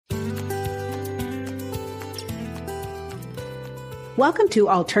Welcome to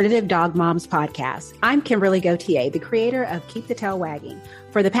Alternative Dog Moms Podcast. I'm Kimberly Gauthier, the creator of Keep the Tail Wagging.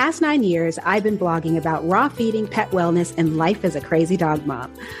 For the past 9 years, I've been blogging about raw feeding, pet wellness, and life as a crazy dog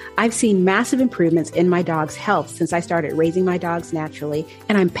mom. I've seen massive improvements in my dog's health since I started raising my dogs naturally,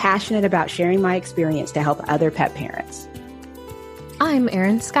 and I'm passionate about sharing my experience to help other pet parents. I'm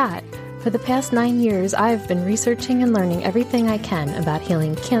Erin Scott. For the past 9 years, I've been researching and learning everything I can about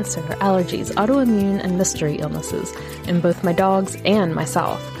healing cancer, allergies, autoimmune, and mystery illnesses in both my dogs and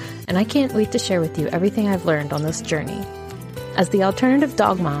myself, and I can't wait to share with you everything I've learned on this journey. As the Alternative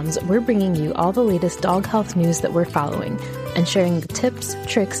Dog Moms, we're bringing you all the latest dog health news that we're following and sharing the tips,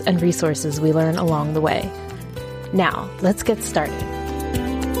 tricks, and resources we learn along the way. Now, let's get started.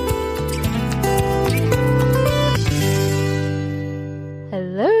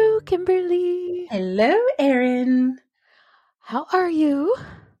 Hello, Kimberly. Hello, Erin. How are you?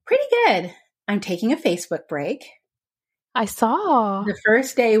 Pretty good. I'm taking a Facebook break. I saw. The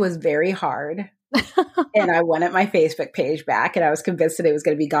first day was very hard. And I wanted my Facebook page back, and I was convinced that it was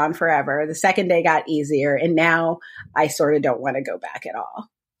going to be gone forever. The second day got easier, and now I sort of don't want to go back at all.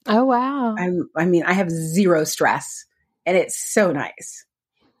 Oh, wow. I have zero stress, and it's so nice.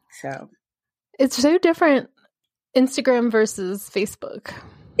 So it's so different, Instagram versus Facebook.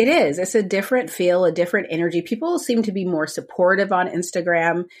 It is. It's a different feel, a different energy. People seem to be more supportive on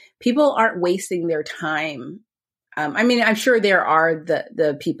Instagram. People aren't wasting their time. I'm sure there are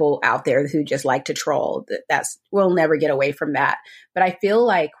the people out there who just like to troll. We'll never get away from that. But I feel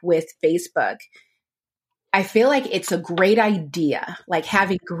like with Facebook, it's a great idea, like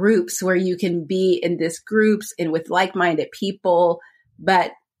having groups where you can be in these groups and with like-minded people.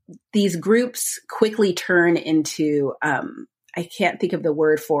 But these groups quickly turn into, I can't think of the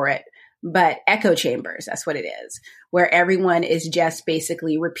word for it, but echo chambers. That's what it is, where everyone is just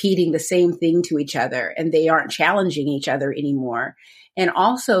basically repeating the same thing to each other and they aren't challenging each other anymore. And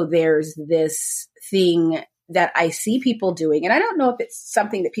also there's this thing that I see people doing, and I don't know if it's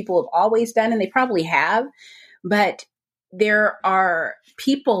something that people have always done, and they probably have, but there are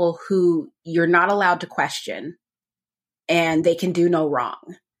people who you're not allowed to question and they can do no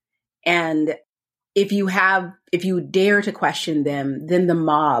wrong. And if you dare to question them, then the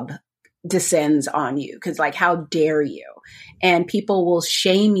mob descends on you, because how dare you? And people will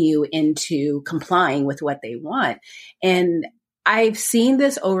shame you into complying with what they want. And I've seen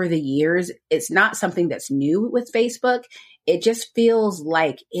this over the years. It's not something that's new with Facebook. It just feels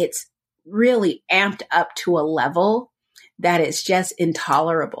like it's really amped up to a level that it's just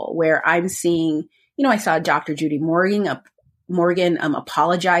intolerable, where I'm seeing, I saw Dr. Judy Morgan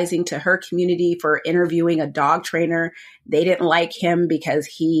apologizing to her community for interviewing a dog trainer. They didn't like him because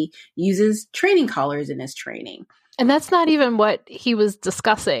he uses training collars in his training. And that's not even what he was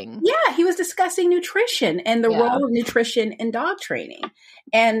discussing. Yeah, he was discussing nutrition and the role of nutrition in dog training.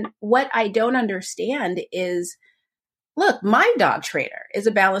 And what I don't understand is, look, my dog trainer is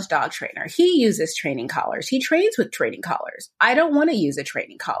a balanced dog trainer. He uses training collars. He trains with training collars. I don't want to use a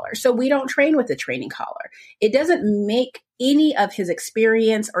training collar, so we don't train with a training collar. It doesn't make any of his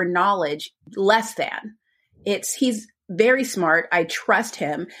experience or knowledge less than. He's very smart. I trust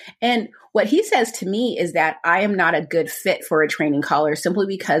him. And what he says to me is that I am not a good fit for a training collar simply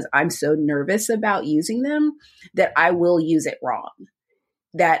because I'm so nervous about using them that I will use it wrong.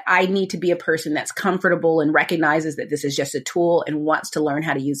 That I need to be a person that's comfortable and recognizes that this is just a tool and wants to learn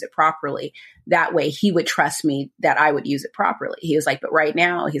how to use it properly. That way he would trust me that I would use it properly. He was like, but right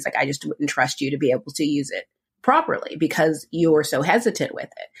now, he's like, I just wouldn't trust you to be able to use it properly because you're so hesitant with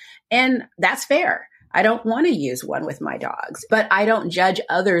it. And that's fair. I don't want to use one with my dogs, but I don't judge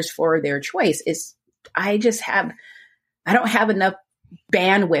others for their choice. I don't have enough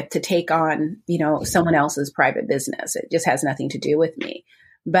bandwidth to take on, someone else's private business. It just has nothing to do with me.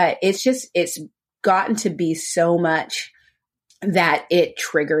 But it's gotten to be so much that it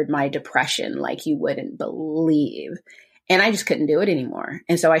triggered my depression like you wouldn't believe. And I just couldn't do it anymore.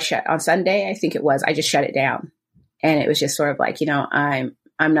 And so on Sunday, I think it was, I just shut it down. And it was just sort of like,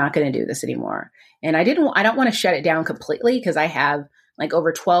 I'm not going to do this anymore. And I don't want to shut it down completely because I have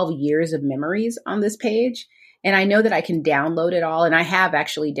over 12 years of memories on this page. And I know that I can download it all. And I have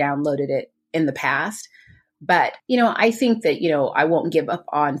actually downloaded it in the past. But, I think that, I won't give up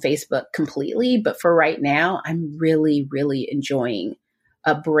on Facebook completely. But for right now, I'm really, really enjoying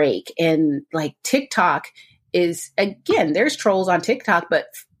a break. And TikTok is, again, there's trolls on TikTok. But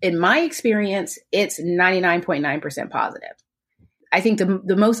in my experience, it's 99.9% positive. I think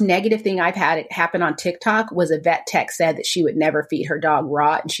the most negative thing I've had happen on TikTok was a vet tech said that she would never feed her dog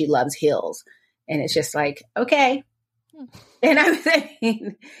raw and she loves hills. And it's just like, okay. And I'm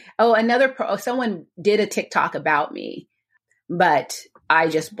saying, someone did a TikTok about me. but I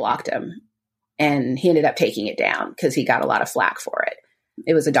just blocked him, and he ended up taking it down because he got a lot of flack for it.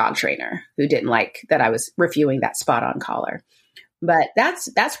 It was a dog trainer who didn't like that I was reviewing that spot on collar. But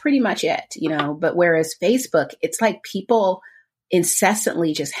that's pretty much it, but whereas Facebook, it's like people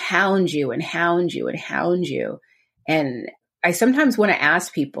incessantly just hound you and hound you and hound you. And I sometimes want to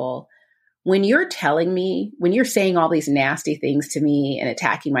ask people, when you're saying all these nasty things to me and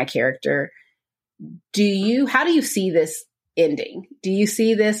attacking my character, how do you see this ending? Do you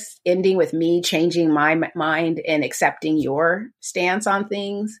see this ending with me changing my mind and accepting your stance on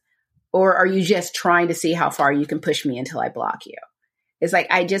things? Or are you just trying to see how far you can push me until I block you? It's like,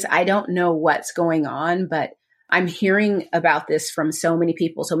 I don't know what's going on, but I'm hearing about this from so many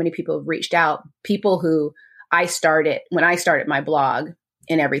people. So many people have reached out, people who when I started my blog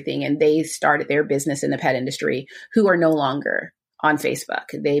and everything, and they started their business in the pet industry, who are no longer on Facebook.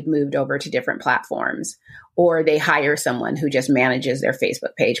 They've moved over to different platforms, or they hire someone who just manages their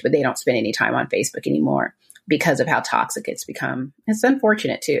Facebook page, but they don't spend any time on Facebook anymore because of how toxic it's become. It's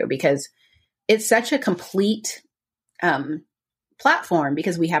unfortunate too, because it's such a complete platform,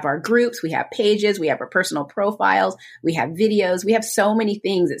 because we have our groups, we have pages, we have our personal profiles, we have videos, we have so many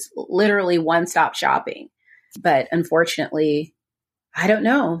things. It's literally one-stop shopping. But unfortunately, I don't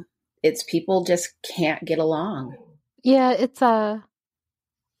know. It's people just can't get along. Yeah,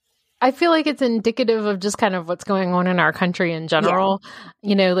 I feel like it's indicative of just kind of what's going on in our country in general.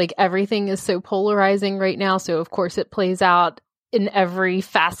 Yeah. Like everything is so polarizing right now. So of course it plays out in every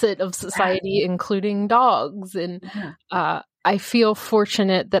facet of society, including dogs. And I feel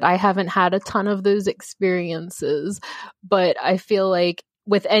fortunate that I haven't had a ton of those experiences, but I feel like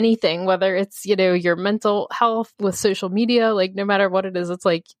with anything, whether it's, your mental health with social media, like no matter what it is, it's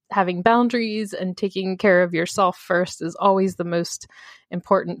like having boundaries and taking care of yourself first is always the most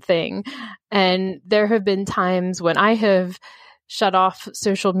important thing. And there have been times when I have shut off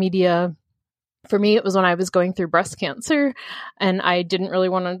social media. For me, it was when I was going through breast cancer, and I didn't really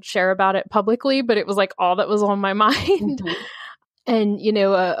want to share about it publicly, but it was like all that was on my mind. Mm-hmm. And,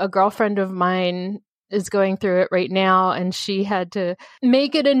 a girlfriend of mine is going through it right now, and she had to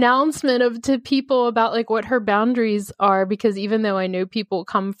make an announcement to people about like what her boundaries are, because even though I know people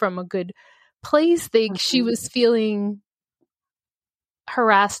come from a good place, she was feeling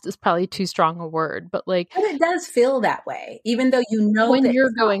harassed is probably too strong a word, but it does feel that way, even though when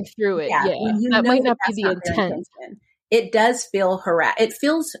you're going through it. Yeah, that might not be the intent. It does feel it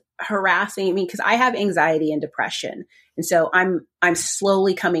feels harassing. I mean, because I have anxiety and depression, and so I'm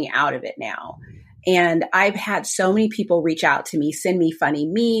slowly coming out of it now. And I've had so many people reach out to me, send me funny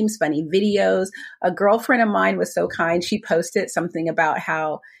memes, funny videos. A girlfriend of mine was so kind. She posted something about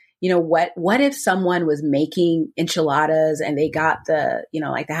how, what if someone was making enchiladas and they got the,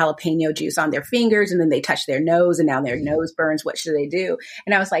 like the jalapeno juice on their fingers, and then they touch their nose and now their nose burns. What should they do?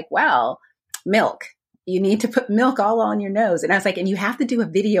 And I was like, well, milk. You need to put milk all on your nose. And I was like, and you have to do a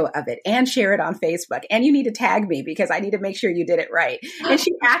video of it and share it on Facebook. And you need to tag me because I need to make sure you did it right. And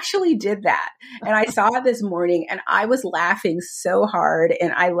she actually did that. And I saw it this morning and I was laughing so hard.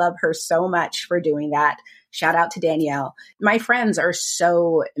 And I love her so much for doing that. Shout out to Danielle. My friends are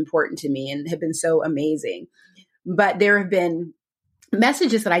so important to me and have been so amazing. But there have been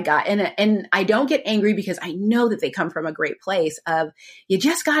messages that I got, and I don't get angry because I know that they come from a great place of, you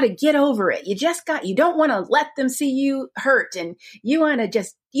just got to get over it. You don't want to let them see you hurt, and you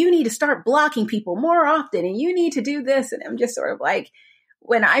need to start blocking people more often, and you need to do this. And I'm just sort of like,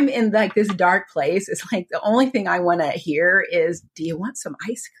 when I'm in like this dark place, it's like the only thing I want to hear is, do you want some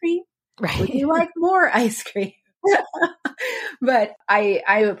ice cream? Right. Would you like more ice cream? But I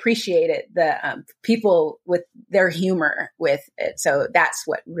appreciate it, the people with their humor with it. So that's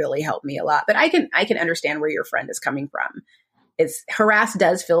what really helped me a lot. But I can understand where your friend is coming from. It's harass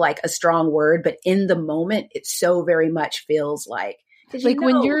does feel like a strong word, but in the moment, it so very much feels like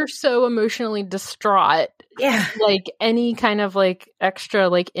when you're so emotionally distraught. Yeah. Like any kind of like extra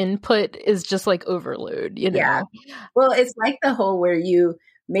like input is just like overload, Yeah. Well, it's like the whole where you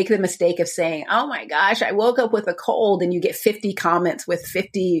make the mistake of saying, oh my gosh, I woke up with a cold, and you get 50 comments with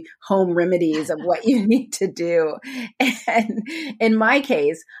 50 home remedies of what you need to do. And in my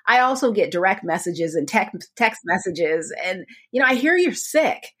case, I also get direct messages and text messages. And, I hear you're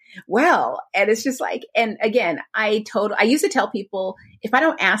sick. Well, and it's just like, and again, I used to tell people, if I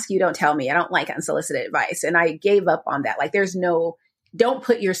don't ask you, don't tell me. I don't like unsolicited advice. And I gave up on that. Like don't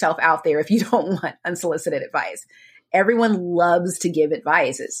put yourself out there if you don't want unsolicited advice. Everyone loves to give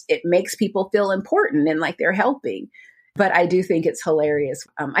advice. It makes people feel important and like they're helping. But I do think it's hilarious.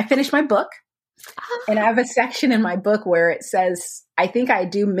 I finished my book, and I have a section in my book where it says, I think I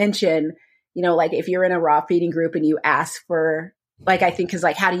do mention, like if you're in a raw feeding group and you ask for, like, I think, because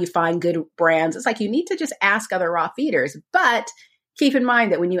like, how do you find good brands? It's like, you need to just ask other raw feeders. But keep in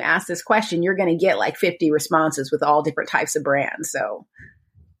mind that when you ask this question, you're going to get like 50 responses with all different types of brands. So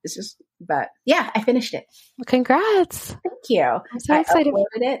it's just, but yeah, I finished it. Congrats. Thank you. I'm so excited. I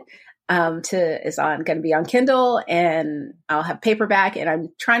uploaded it. It's going to be on Kindle, and I'll have paperback, and I'm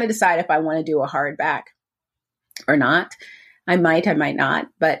trying to decide if I want to do a hardback or not. I might not,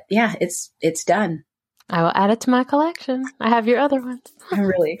 but yeah, it's done. I will add it to my collection. I have your other ones. I'm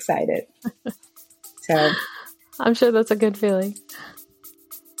really excited. So I'm sure that's a good feeling.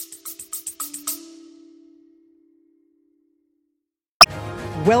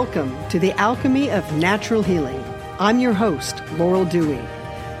 Welcome to the Alchemy of Natural Healing. I'm your host, Laurel Dewey.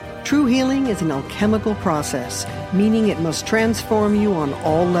 True healing is an alchemical process, meaning it must transform you on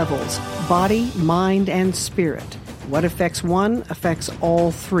all levels, body, mind, and spirit. What affects one affects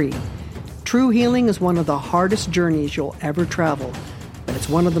all three. True healing is one of the hardest journeys you'll ever travel, but it's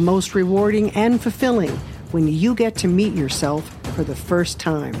one of the most rewarding and fulfilling when you get to meet yourself for the first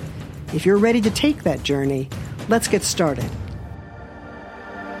time. If you're ready to take that journey, let's get started.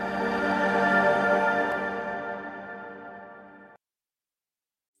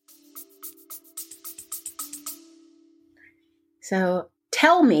 So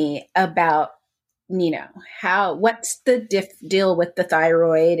tell me about Nino. What's the deal with the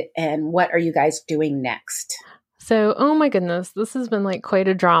thyroid, and what are you guys doing next? So, oh my goodness, this has been like quite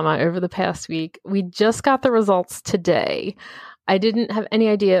a drama over the past week. We just got the results today. I didn't have any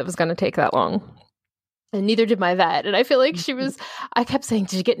idea it was going to take that long. And neither did my vet. And I feel like I kept saying,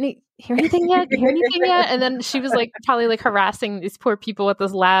 did you hear anything yet? And then she was like, probably like harassing these poor people at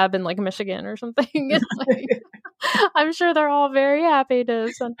this lab in like Michigan or something. And, like, I'm sure they're all very happy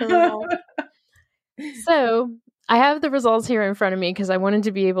to send her results. So I have the results here in front of me because I wanted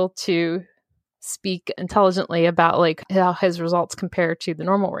to be able to speak intelligently about like how his results compare to the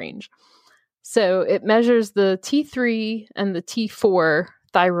normal range. So it measures the T3 and the T4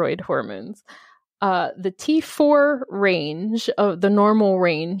 thyroid hormones. The T4 range of the normal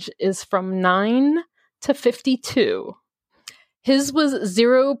range is from 9 to 52. His was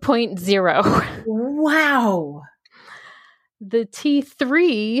 0.0. Wow. The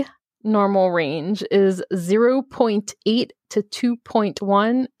T3 normal range is 0.8 to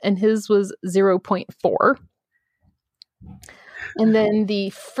 2.1, and his was 0.4. And then the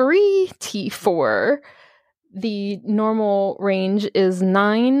free T4, the normal range is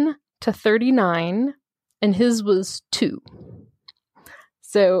 9 to 39, and his was 2.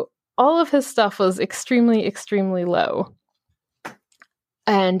 So all of his stuff was extremely, extremely low.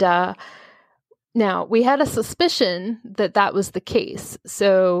 And now we had a suspicion that was the case.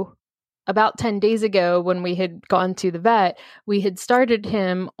 So about 10 days ago, when we had gone to the vet, we had started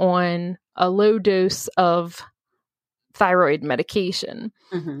him on a low dose of thyroid medication.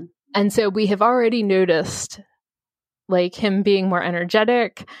 Mm-hmm. And so we have already noticed like him being more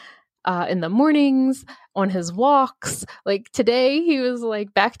energetic in the mornings, on his walks. Like today, he was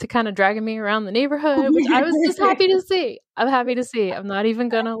like back to kind of dragging me around the neighborhood, which I was just happy to see. I'm happy to see. I'm not even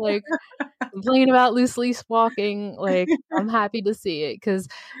gonna like complain about loose leaf walking. Like I'm happy to see it because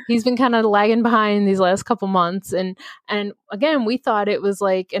he's been kind of lagging behind these last couple months. And again, we thought it was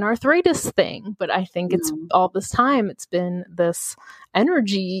like an arthritis thing, but I think it's all this time it's been this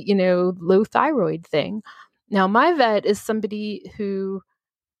energy, low thyroid thing. Now, my vet is somebody who,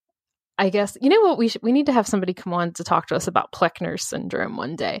 I guess, you know what, we need to have somebody come on to talk to us about Plechner's syndrome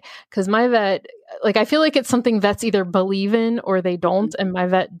one day. Because my vet, like, I feel like it's something vets either believe in or they don't. And my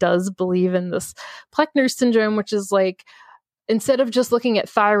vet does believe in this Plechner's syndrome, which is like, instead of just looking at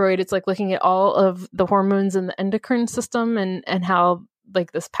thyroid, it's like looking at all of the hormones in the endocrine system and how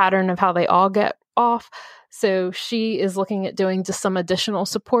like this pattern of how they all get off. So she is looking at doing just some additional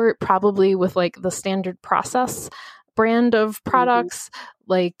support, probably with like the Standard Process brand of products,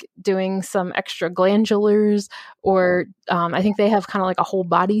 like doing some extra glandulars, or I think they have kind of like a whole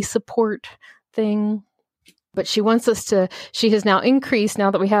body support thing. But she wants us to, she has now increased,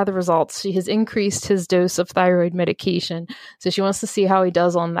 now that we have the results, she has increased his dose of thyroid medication. So she wants to see how he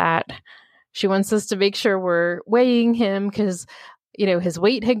does on that. She wants us to make sure we're weighing him because, his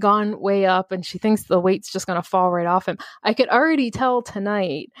weight had gone way up and she thinks the weight's just going to fall right off him. I could already tell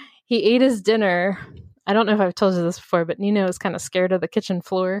tonight he ate his dinner. I don't know if I've told you this before, but Nino is kind of scared of the kitchen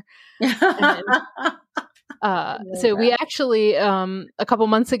floor. So we actually, a couple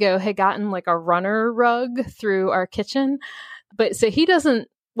months ago, had gotten like a runner rug through our kitchen. But so he doesn't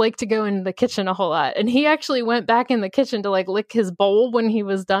like to go in the kitchen a whole lot. And he actually went back in the kitchen to like lick his bowl when he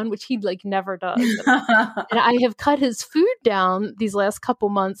was done, which he like never does. And I have cut his food down these last couple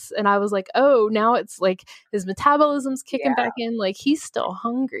months. And I was like, oh, now it's like his metabolism's kicking back in. Like he's still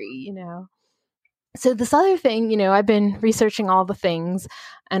hungry, you know? So this other thing, you know, I've been researching all the things.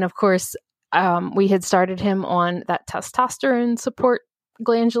 And of course, we had started him on that testosterone support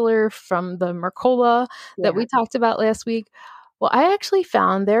glandular from the Mercola that we talked about last week. Well, I actually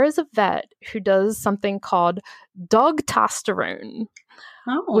found there is a vet who does something called dogtosterone,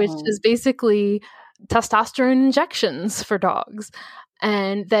 which is basically testosterone injections for dogs.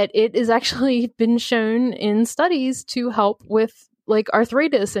 And that it is actually been shown in studies to help with like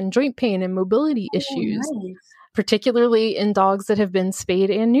arthritis and joint pain and mobility issues, particularly in dogs that have been spayed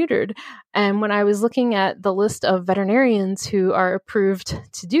and neutered. And when I was looking at the list of veterinarians who are approved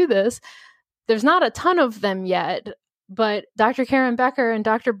to do this, there's not a ton of them yet. But Dr. Karen Becker and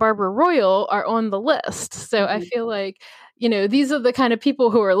Dr. Barbara Royal are on the list. So I feel like, you know, these are the kind of people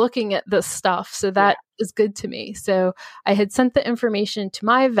who are looking at this stuff. So that is good to me. So I had sent the information to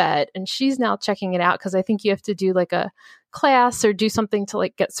my vet and she's now checking it out because I think you have to do like a class or do something to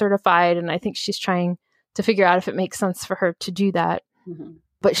like get certified. And I think she's trying to figure out if it makes sense for her to do that.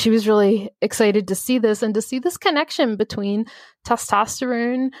 But she was really excited to see this and to see this connection between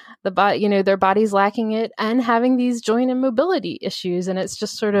testosterone, you know, their body's lacking it, and having these joint and mobility issues. And it's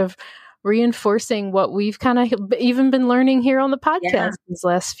just sort of reinforcing what we've kind of even been learning here on the podcast these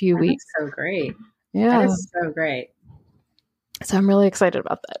last few weeks. So great. Yeah. That is so great. So I'm really excited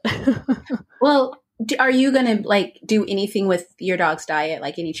about that. Well, are you going to like do anything with your dog's diet?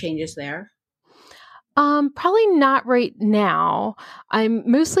 Like any changes there? Probably not right now. I'm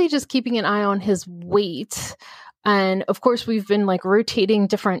mostly just keeping an eye on his weight. And of course, we've been like rotating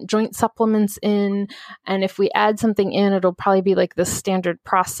different joint supplements in. And if we add something in, it'll probably be like the standard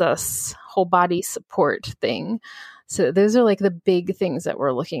process whole body support thing. So those are like the big things that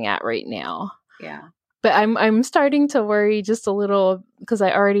we're looking at right now. Yeah. But I'm starting to worry just a little because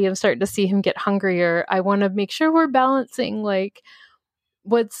I already am starting to see him get hungrier. I want to make sure we're balancing like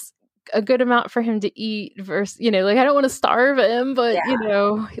what's a good amount for him to eat versus, you know, like I don't want to starve him, but you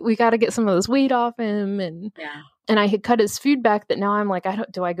know, we got to get some of this weight off him. And I had cut his food back that now I'm like,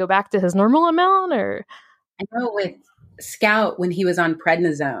 do I go back to his normal amount or? I know with Scout, when he was on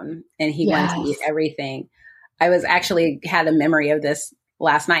prednisone and he wanted to eat everything, I was actually had a memory of this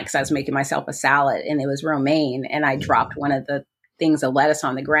last night because I was making myself a salad and it was romaine and I dropped one of the things of lettuce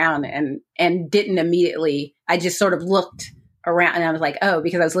on the ground and didn't immediately, I just sort of looked around and I was like, oh,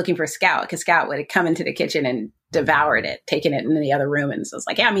 because I was looking for Scout because Scout would have come into the kitchen and devoured it, taken it into the other room. And so it's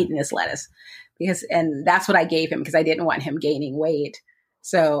like, yeah, I'm eating this lettuce and that's what I gave him because I didn't want him gaining weight.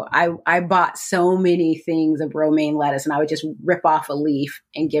 So I bought so many things of romaine lettuce and I would just rip off a leaf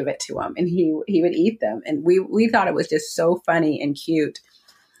and give it to him and he would eat them. And we thought it was just so funny and cute.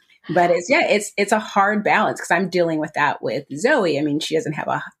 But it's a hard balance because I'm dealing with that with Zoe. I mean, she doesn't have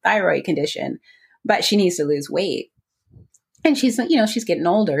a thyroid condition, but she needs to lose weight. And she's getting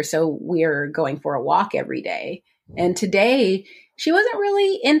older. So we're going for a walk every day. And today she wasn't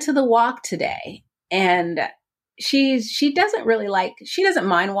really into the walk today. And she doesn't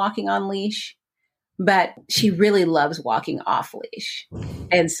mind walking on leash, but she really loves walking off leash.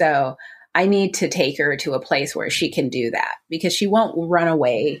 And so I need to take her to a place where she can do that because she won't run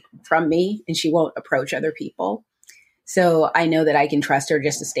away from me and she won't approach other people. So I know that I can trust her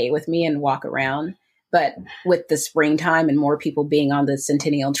just to stay with me and walk around. But with the springtime and more people being on the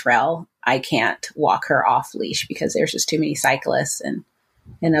Centennial Trail, I can't walk her off leash because there's just too many cyclists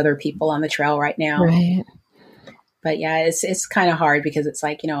and other people on the trail right now. Right. But yeah, it's kind of hard because it's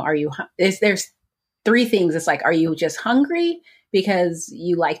like, you know, there's three things. It's like, are you just hungry because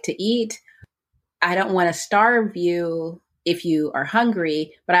you like to eat? I don't want to starve you if you are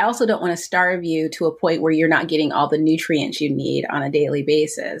hungry, but I also don't want to starve you to a point where you're not getting all the nutrients you need on a daily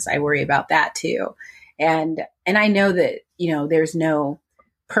basis. I worry about that too. And I know that, you know, there's no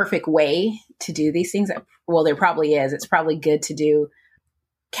perfect way to do these things. Well, there probably is. It's probably good to do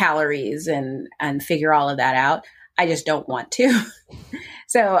calories and figure all of that out. I just don't want to.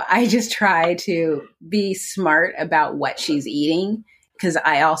 So I just try to be smart about what she's eating because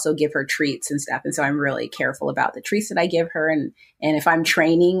I also give her treats and stuff. And so I'm really careful about the treats that I give her. And if I'm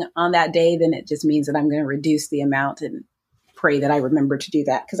training on that day, then it just means that I'm going to reduce the amount and pray that I remember to do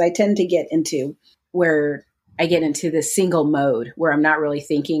that. Because I tend to get into where I get into this single mode where I'm not really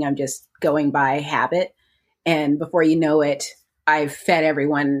thinking, I'm just going by habit. And before you know it, I've fed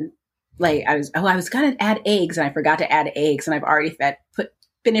everyone. Like I was going to add eggs and I forgot to add eggs and I've already put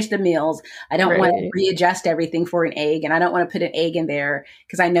finish the meals. I don't want to readjust everything for an egg, and I don't want to put an egg in there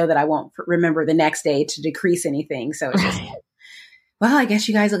because I know that I won't remember the next day to decrease anything. So it's just, well, I guess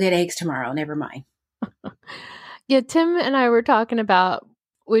you guys will get eggs tomorrow. Never mind. Yeah, Tim and I were talking about,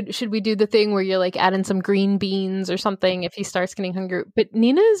 should we do the thing where you're like adding some green beans or something if he starts getting hungry? But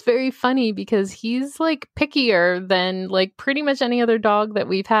Nina is very funny because he's like pickier than like pretty much any other dog that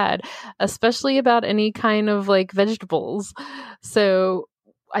we've had, especially about any kind of like vegetables. So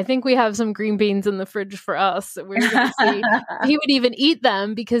I think we have some green beans in the fridge for us. We're going to see. He would even eat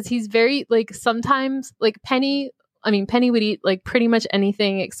them because he's very like, sometimes like Penny would eat like pretty much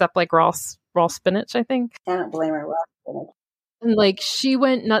anything except like raw spinach, I think. I don't blame her. Raw spinach. And like she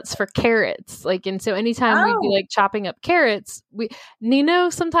went nuts for carrots. Like, and so anytime we'd be like chopping up carrots,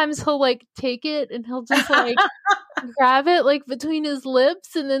 Nino, sometimes he'll like take it and he'll just like grab it like between his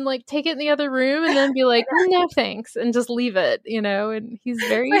lips and then like take it in the other room and then be like, no thanks, and just leave it, and he's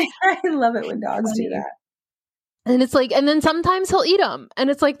very I love it when dogs do that. And it's like, and then sometimes he'll eat them. And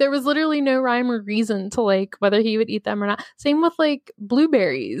it's like, there was literally no rhyme or reason to like whether he would eat them or not. Same with like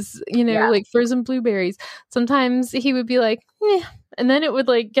blueberries, like frozen blueberries. Sometimes he would be like, eh. And then it would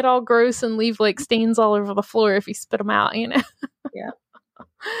like get all gross and leave like stains all over the floor if he spit them out, Yeah.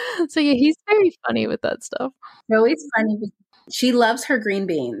 So yeah, he's very funny with that stuff. Always funny. She loves her green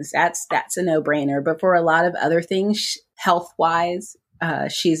beans. That's a no-brainer. But for a lot of other things, health-wise,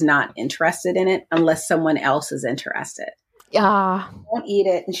 she's not interested in it unless someone else is interested. Yeah. Won't eat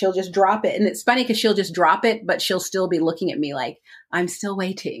it, and she'll just drop it. And it's funny because she'll just drop it, but she'll still be looking at me like, I'm still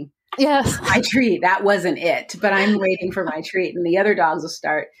waiting. Yes. My treat. That wasn't it, but I'm waiting for my treat. And the other dogs will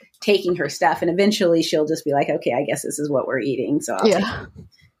start taking her stuff, and eventually she'll just be like, okay, I guess this is what we're eating. So I'll take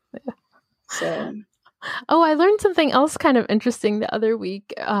it. So. Oh, I learned something else kind of interesting the other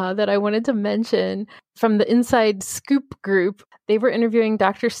week that I wanted to mention from the Inside Scoop group. They were interviewing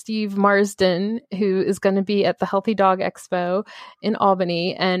Dr. Steve Marsden, who is going to be at the Healthy Dog Expo in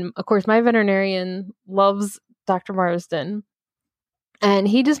Albany. And of course, my veterinarian loves Dr. Marsden. And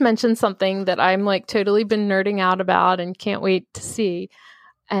he just mentioned something that I'm like totally been nerding out about and can't wait to see.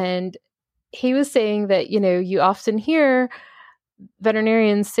 And he was saying that, you often hear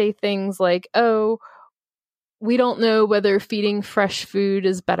veterinarians say things like, oh, we don't know whether feeding fresh food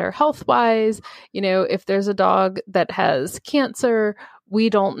is better health-wise. If there's a dog that has cancer, we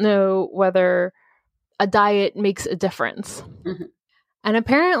don't know whether a diet makes a difference. Mm-hmm. And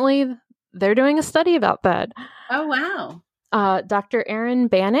apparently they're doing a study about that. Oh, wow. Dr. Erin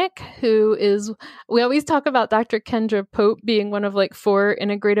Bannock, we always talk about Dr. Kendra Pope being one of like 4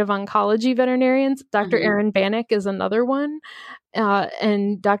 integrative oncology veterinarians. Dr. Mm-hmm. Erin Bannock is another one.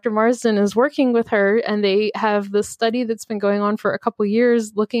 And Dr. Marsden is working with her, and they have this study that's been going on for a couple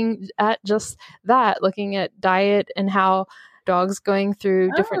years looking at just that, looking at diet and how dogs going through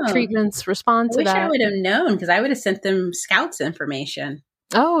different treatments respond to that. I would have known because I would have sent them Scouts information.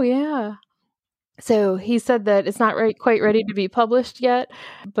 Oh, yeah. So he said that it's not quite ready to be published yet,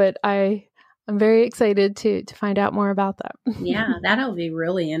 but I'm very excited to find out more about that. Yeah, that'll be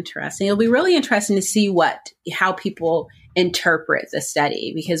really interesting. It'll be really interesting to see how people interpret the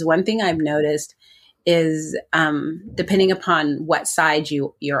study, because one thing I've noticed is depending upon what side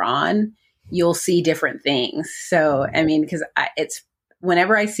you're on, you'll see different things. So, I mean, because it's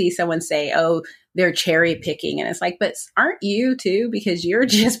whenever I see someone say, oh, they're cherry picking, and it's like, but aren't you too? Because you're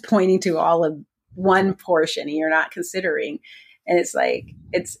just pointing to all of one portion and you're not considering. And it's like,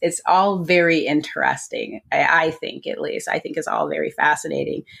 it's all very interesting. I think, at least, I think it's all very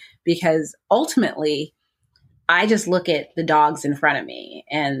fascinating, because ultimately I just look at the dogs in front of me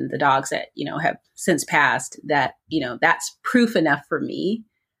and the dogs that, have since passed, that, that's proof enough for me,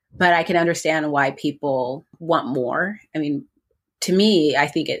 but I can understand why people want more. I mean, to me, I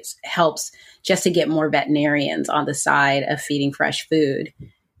think it helps just to get more veterinarians on the side of feeding fresh food.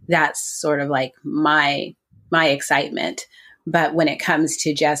 That's sort of like my excitement. But when it comes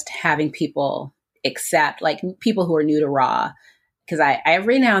to just having people accept, like people who are new to raw, because I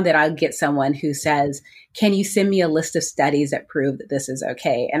every now and then I'll get someone who says, can you send me a list of studies that prove that this is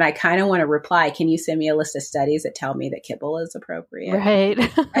okay? And I kind of want to reply, can you send me a list of studies that tell me that kibble is appropriate? Right.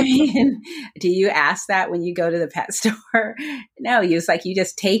 I mean, do you ask that when you go to the pet store? No, it's like you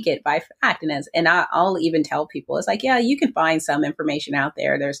just take it by fact. And I'll even tell people, it's like, yeah, you can find some information out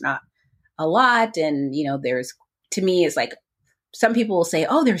there. There's not a lot. And, to me, it's like, some people will say,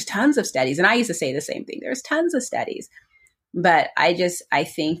 oh, there's tons of studies. And I used to say the same thing. There's tons of studies. But I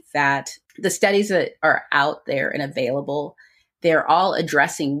think that the studies that are out there and available, they're all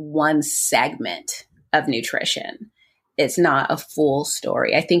addressing one segment of nutrition. it's not a full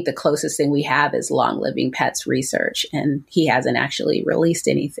story. I think the closest thing we have is Long Living Pets research, and he hasn't actually released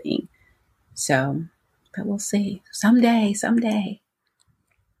anything. So, but we'll see. Someday. So,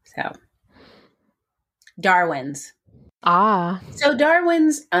 Darwin's. So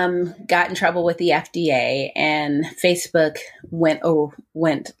Darwin's got in trouble with the FDA, and Facebook went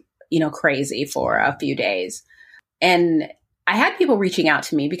crazy for a few days. And I had people reaching out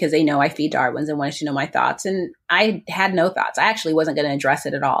to me because they know I feed Darwin's and wanted to know my thoughts. And I had no thoughts. I actually wasn't going to address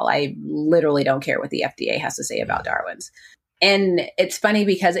it at all. I literally don't care what the FDA has to say about Darwin's. And it's funny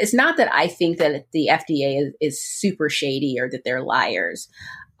because it's not that I think that the FDA is super shady or that they're liars.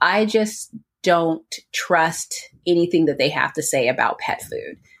 I just don't trust anything that they have to say about pet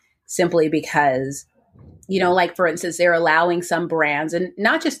food, simply because, like, for instance, they're allowing some brands, and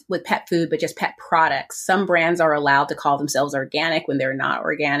not just with pet food, but just pet products. Some brands are allowed to call themselves organic when they're not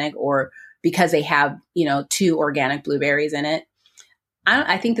organic, or because they have, 2 organic blueberries in it.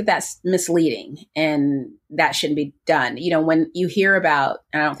 I think that that's misleading, and that shouldn't be done. When you hear about,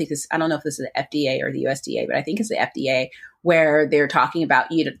 and I don't know if this is the FDA or the USDA, but I think it's the FDA, where they're talking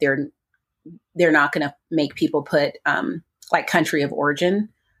about, they're not going to make people put like country of origin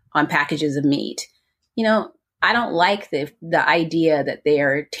on packages of meat. I don't like the idea that they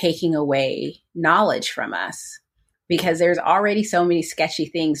are taking away knowledge from us, because there's already so many sketchy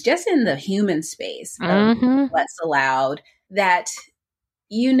things just in the human space of what's allowed, that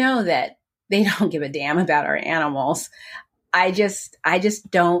that they don't give a damn about our animals. I just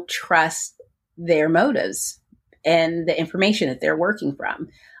don't trust their motives and the information that they're working from.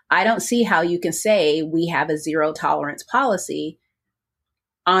 I don't see how you can say we have a zero tolerance policy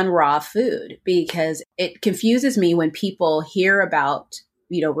on raw food, because it confuses me when people hear about,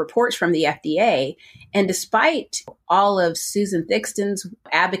 reports from the FDA. And despite all of Susan Thixton's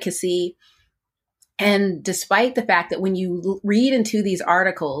advocacy, and despite the fact that when you read into these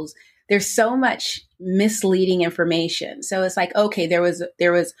articles, there's so much misleading information. So it's like, okay, there was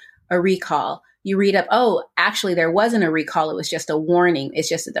a recall. You read up, oh, actually, there wasn't a recall. It was just a warning. It's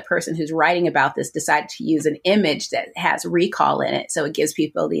just that the person who's writing about this decided to use an image that has recall in it. So it gives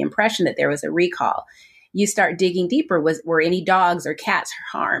people the impression that there was a recall. You start digging deeper. Were any dogs or cats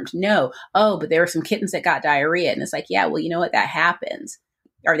harmed? No. Oh, but there were some kittens that got diarrhea. And it's like, yeah, well, you know what? That happens.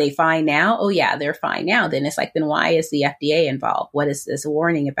 Are they fine now? Oh, yeah, they're fine now. Then it's like, then why is the FDA involved? What is this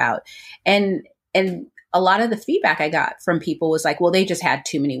warning about? And a lot of the feedback I got from people was like, well, they just had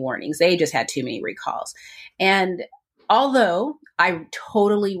too many warnings. They just had too many recalls. And although I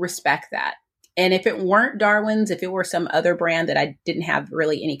totally respect that, and if it weren't Darwin's, if it were some other brand that I didn't have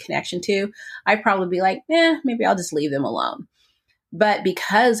really any connection to, I'd probably be like, maybe I'll just leave them alone. But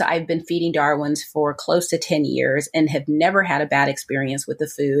because I've been feeding Darwin's for close to 10 years and have never had a bad experience with the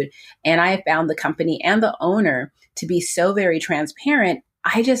food, and I have found the company and the owner to be so very transparent,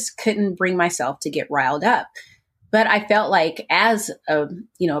 I just couldn't bring myself to get riled up. But I felt like, as a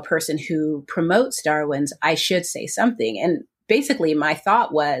person who promotes Darwin's, I should say something. And basically my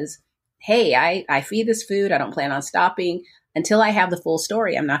thought was, hey, I feed this food. I don't plan on stopping until I have the full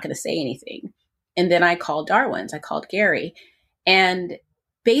story. I'm not going to say anything. And then I called Darwin's. I called Gary. And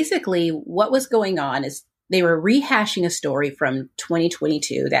basically what was going on is they were rehashing a story from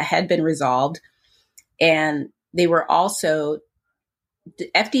 2022 that had been resolved. And they were also, the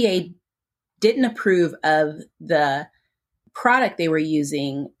FDA didn't approve of the product they were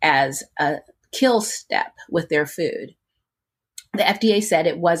using as a kill step with their food. The FDA said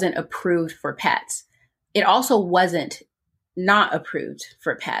it wasn't approved for pets. It also wasn't not approved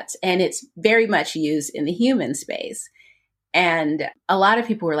for pets. And it's very much used in the human space. And a lot of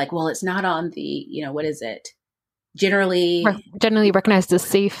people were like, well, it's not on the, what is it? Generally recognized as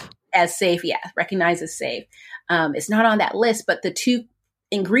safe. As safe, yeah, recognized as safe. It's not on that list, but the 2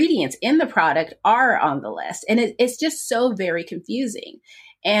 ingredients in the product are on the list. And it's just so very confusing.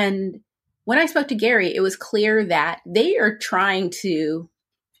 And when I spoke to Gary, it was clear that they are trying to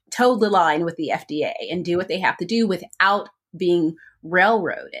toe the line with the FDA and do what they have to do without being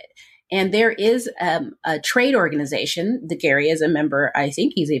railroaded. And there is a trade organization that Gary is a member. I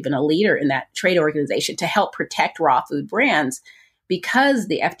think he's even a leader in that trade organization to help protect raw food brands, because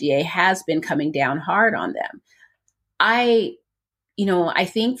the FDA has been coming down hard on them. I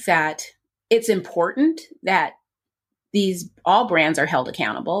think that it's important that all brands are held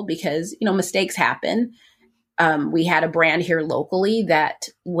accountable, because, mistakes happen. We had a brand here locally that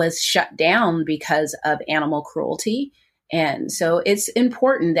was shut down because of animal cruelty. And so it's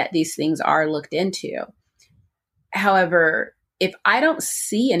important that these things are looked into. However, if I don't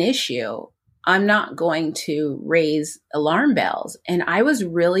see an issue, I'm not going to raise alarm bells. And I was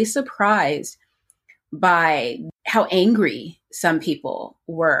really surprised by how angry some people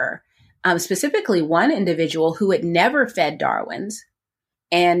were. Specifically one individual who had never fed Darwin's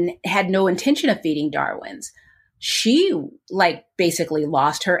and had no intention of feeding Darwin's. She basically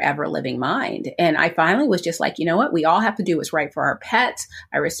lost her ever living mind. And I finally was just like, you know what? We all have to do what's right for our pets.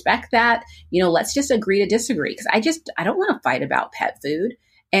 I respect that. Let's just agree to disagree, because I don't want to fight about pet food.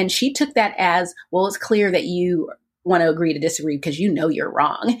 And she took that as, well, it's clear that you want to agree to disagree because you're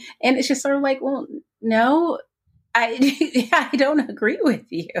wrong. And it's just sort of like, well, no, I don't agree with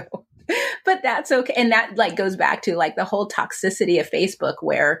you. But that's okay. And that goes back to the whole toxicity of Facebook,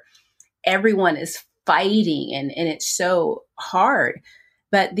 where everyone is fighting and it's so hard.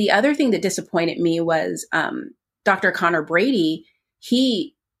 But the other thing that disappointed me was Dr. Connor Brady.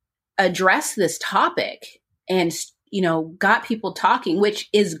 He addressed this topic and, got people talking, which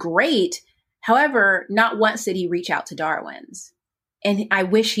is great. However, not once did he reach out to Darwin's. And I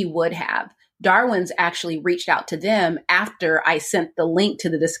wish he would have. Darwin's actually reached out to them after I sent the link to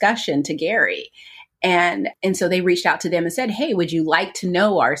the discussion to Gary. And so they reached out to them and said, hey, would you like to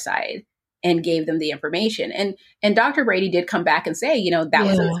know our side? And gave them the information. And Dr. Brady did come back and say, that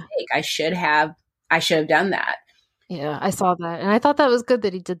was a mistake. I should have done that. Yeah, I saw that. And I thought that was good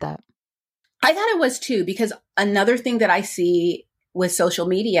that he did that. I thought it was too, because another thing that I see with social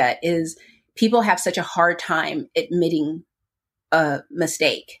media is people have such a hard time admitting a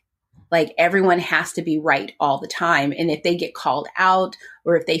mistake. Everyone has to be right all the time. And if they get called out,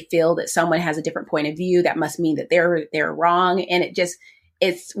 or if they feel that someone has a different point of view, that must mean that they're wrong. And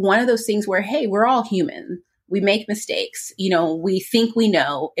it's one of those things where, hey, we're all human. We make mistakes. We think we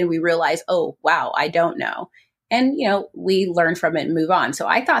know, and we realize, oh, wow, I don't know. And, we learn from it and move on. So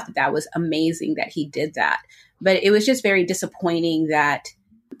I thought that was amazing that he did that. But it was just very disappointing that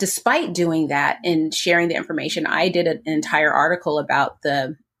despite doing that and sharing the information, I did an entire article about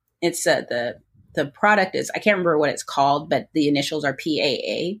the product is, I can't remember what it's called, but the initials are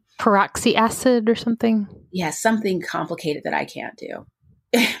PAA. Peroxy acid or something? Yeah, something complicated that I can't do.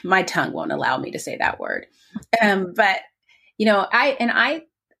 My tongue won't allow me to say that word. But,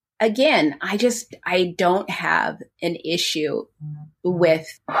 I don't have an issue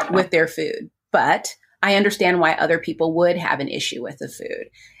with their food, but I understand why other people would have an issue with the food.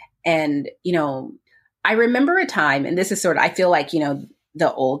 And, I remember a time, and this is I feel like,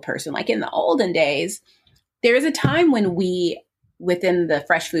 the old person, in the olden days, there was a time when we, within the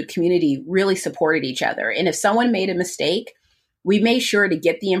fresh food community, really supported each other. And if someone made a mistake, we made sure to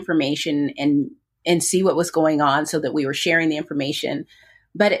get the information and see what was going on so that we were sharing the information.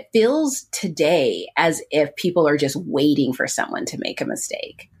 But it feels today as if people are just waiting for someone to make a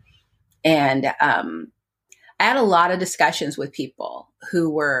mistake. And I had a lot of discussions with people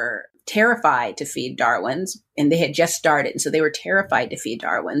who were terrified to feed Darwin's, and they had just started. And so they were terrified to feed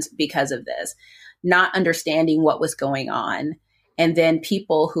Darwin's because of this, not understanding what was going on. And then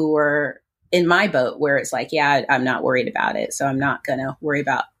people who were in my boat, where it's yeah, I'm not worried about it. So I'm not going to worry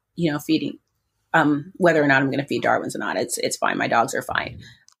about, feeding, whether or not I'm going to feed Darwin's or not. It's fine. My dogs are fine.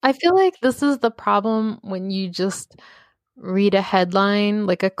 I feel like this is the problem when you just read a headline,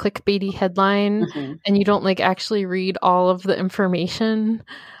 like a clickbaity headline, and you don't actually read all of the information.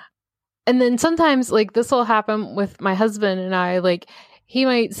 And then sometimes this will happen with my husband and I, he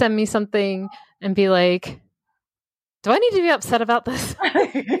might send me something and be like, do I need to be upset about this?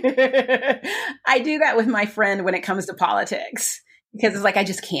 I do that with my friend when it comes to politics, because it's I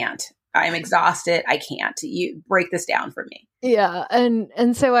just can't. I'm exhausted. I can't. You break this down for me. Yeah.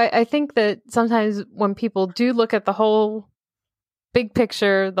 And so I think that sometimes when people do look at the whole big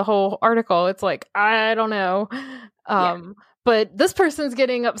picture, the whole article, it's I don't know. But this person's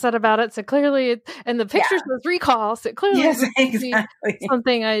getting upset about it. So clearly, and the picture says recall. So clearly, exactly.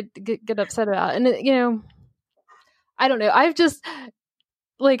 Something I get upset about. And, I don't know. I've just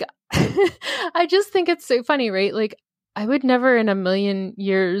I just think it's so funny, right? I would never in a million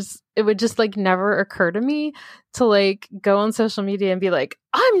years, it would just never occur to me to go on social media and be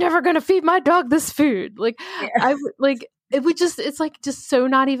I'm never going to feed my dog this food. I would it would just, it's just so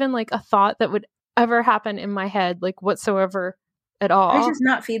not even a thought that would ever happen in my head, whatsoever at all. I just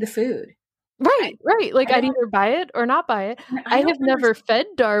not feed the food. Right. I'd either buy it or not buy it. I have never fed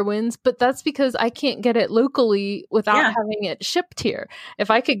Darwin's, but that's because I can't get it locally without having it shipped here.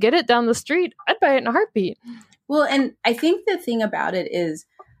 If I could get it down the street, I'd buy it in a heartbeat. Well, and I think the thing about it is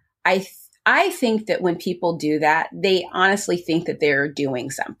I think that when people do that, they honestly think that they're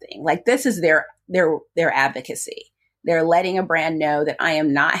doing something. This is their advocacy. They're letting a brand know that I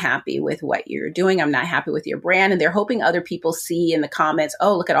am not happy with what you're doing. I'm not happy with your brand. And they're hoping other people see in the comments,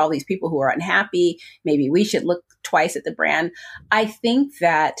 oh, look at all these people who are unhappy. Maybe we should look twice at the brand. I think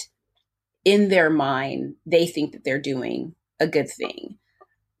that in their mind, they think that they're doing a good thing.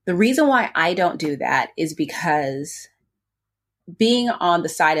 The reason why I don't do that is because being on the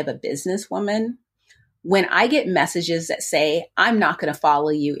side of a businesswoman, when I get messages that say, I'm not going to follow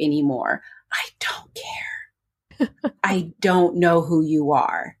you anymore, I don't care. I don't know who you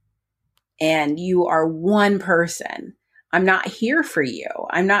are. And you are one person. I'm not here for you.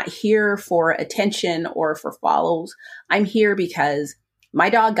 I'm not here for attention or for follows. I'm here because my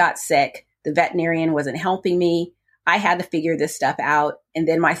dog got sick. The veterinarian wasn't helping me. I had to figure this stuff out. And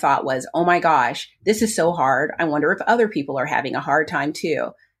then my thought was, oh my gosh, this is so hard. I wonder if other people are having a hard time too.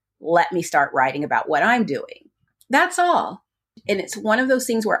 Let me start writing about what I'm doing. That's all. And it's one of those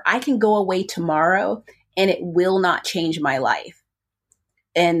things where I can go away tomorrow and it will not change my life.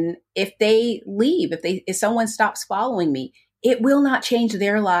 And if they leave, if someone stops following me, it will not change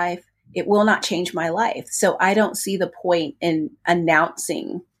their life. It will not change my life. So I don't see the point in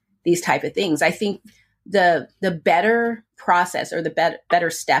announcing these type of things. I think the better process or the better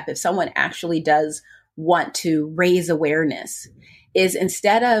step, if someone actually does want to raise awareness, is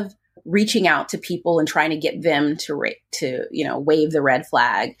instead of reaching out to people and trying to get them to wave the red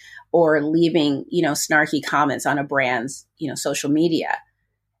flag or leaving, snarky comments on a brand's, social media,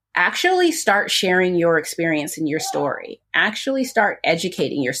 actually start sharing your experience and your story. Actually start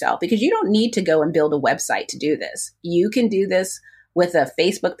educating yourself, because you don't need to go and build a website to do this. You can do this with a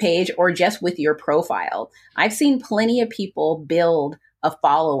Facebook page or just with your profile. I've seen plenty of people build a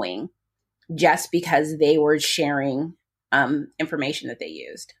following just because they were sharing information that they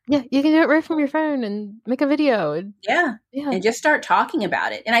used. Yeah, you can do it right from your phone and make a video. Yeah. And just start talking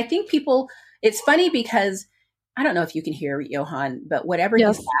about it. And I think it's funny because I don't know if you can hear Johan, but whatever he's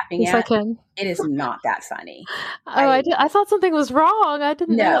laughing at, it is not that funny. I thought something was wrong. I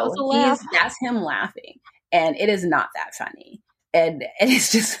didn't know that was a laugh. That's him laughing. And it is not that funny. And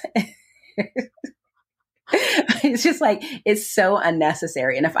it's just, it's just like, it's so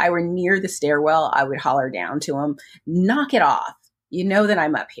unnecessary. And if I were near the stairwell, I would holler down to him, knock it off. You know that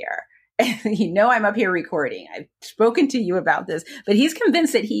I'm up here. You know I'm up here recording. I've spoken to you about this, but he's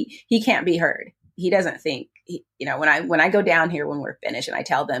convinced that he can't be heard. He doesn't think, when I go down here when we're finished and I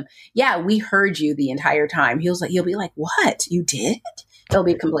tell them, yeah, we heard you the entire time. He'll be like, what? You did? He'll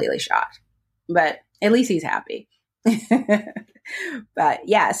be completely shocked, but at least he's happy. But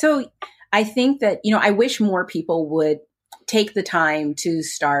yeah, so I think that, I wish more people would take the time to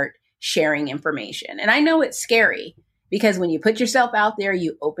start sharing information. And I know it's scary because when you put yourself out there,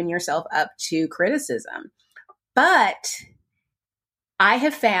 you open yourself up to criticism. But I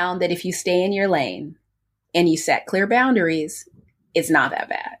have found that if you stay in your lane and you set clear boundaries, it's not that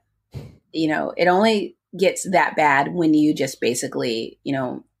bad. It only gets that bad when you just basically,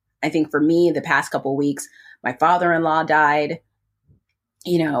 I think for me, the past couple of weeks, my father-in-law died.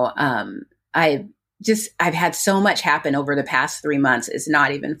 I've had so much happen over the past 3 months. It's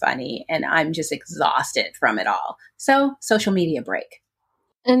not even funny. And I'm just exhausted from it all. So social media break.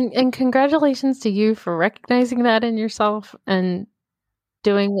 And congratulations to you for recognizing that in yourself and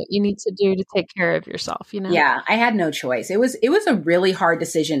doing what you need to do to take care of yourself, Yeah, I had no choice. It was a really hard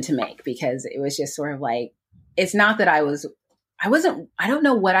decision to make because it was just sort of like, it's not that I don't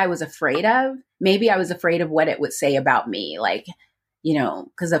know what I was afraid of. Maybe I was afraid of what it would say about me. Like,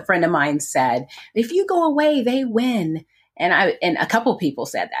 because a friend of mine said, if you go away, they win. And a couple people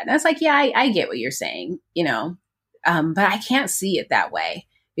said that. And I was like, yeah, I get what you're saying, but I can't see it that way,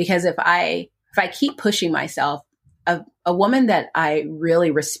 because if I keep pushing myself, a woman that I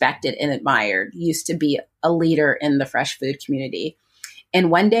really respected and admired used to be a leader in the fresh food community. And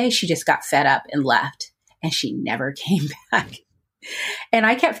one day she just got fed up and left, and she never came back. And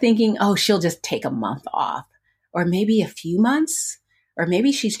I kept thinking, oh, she'll just take a month off, or maybe a few months, or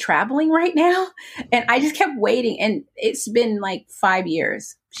maybe she's traveling right now. And I just kept waiting. And it's been like 5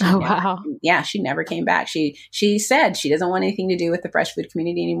 years. Wow. Yeah, she never came back. She said she doesn't want anything to do with the fresh food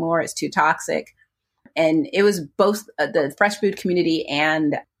community anymore. It's too toxic. And it was both the fresh food community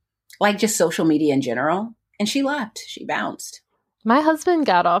and like just social media in general. And she left. She bounced. My husband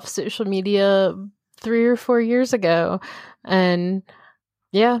got off social media 3 or 4 years ago. And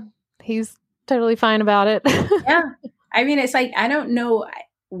yeah, he's totally fine about it. Yeah. I mean, it's like, I don't know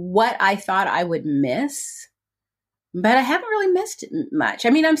what I thought I would miss, but I haven't really missed much. I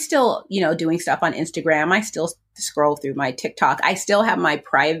mean, I'm still, doing stuff on Instagram. I still scroll through my TikTok. I still have my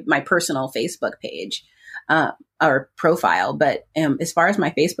personal Facebook page or profile. But as far as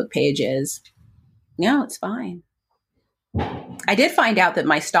my Facebook page is, no, it's fine. I did find out that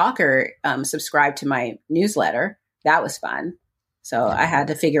my stalker subscribed to my newsletter. That was fun. So I had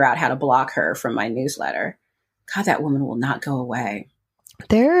to figure out how to block her from my newsletter. God, that woman will not go away.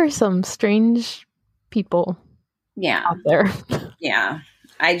 There are some strange people out there. Yeah.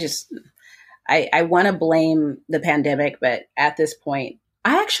 I want to blame the pandemic, but at this point,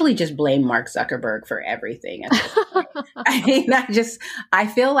 I actually just blame Mark Zuckerberg for everything. I mean, I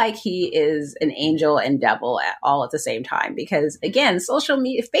feel like he is an angel and devil all at the same time, because again, social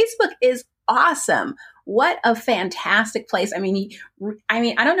media, Facebook is awesome. What a fantastic place. I mean,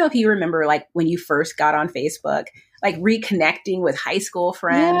 I don't know if you remember, like, when you first got on Facebook, like reconnecting with high school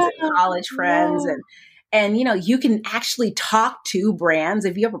friends and college friends, and, you know, you can actually talk to brands.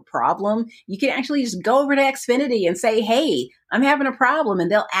 If you have a problem, you can actually just go over to Xfinity and say, hey, I'm having a problem. And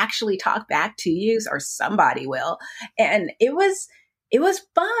they'll actually talk back to you, or somebody will. And it was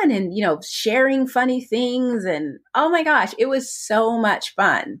fun, and, you know, sharing funny things. And oh my gosh, it was so much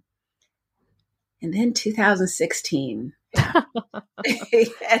fun. And then 2016. I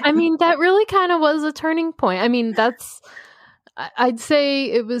mean, that really kind of was a turning point. I mean, I'd say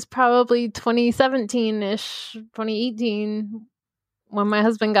it was probably 2017-ish, 2018, when my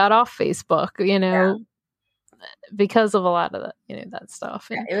husband got off Facebook, you know, because of a lot of that, you know, that stuff.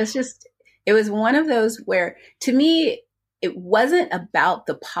 Yeah, it was one of those where, to me, it wasn't about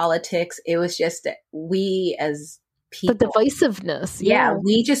the politics. It was just that we as people, the divisiveness. Yeah,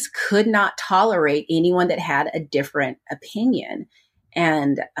 we just could not tolerate anyone that had a different opinion.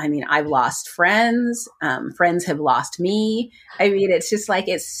 And I mean, I've lost friends. Friends have lost me. I mean, it's just like,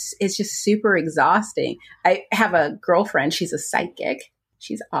 it's just super exhausting. I have a girlfriend. She's a psychic.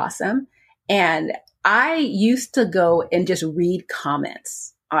 She's awesome. And I used to go and just read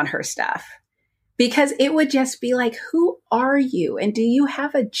comments on her stuff, because it would just be like, who are you? And do you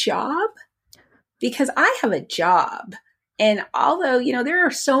have a job? Because I have a job. And although, you know, there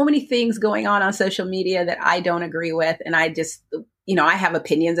are so many things going on social media that I don't agree with, and I just, you know, I have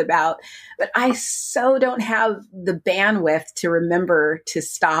opinions about, but I so don't have the bandwidth to remember to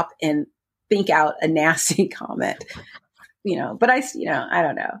stop and think out a nasty comment, you know, but I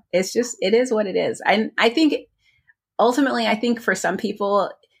don't know. It's just, it is what it is. I think ultimately, I think for some people,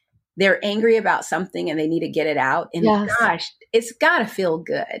 they're angry about something and they need to get it out. And gosh, it's got to feel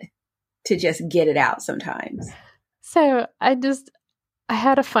good to just get it out sometimes. So I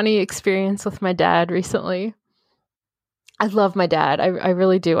had a funny experience with my dad recently. I love my dad. I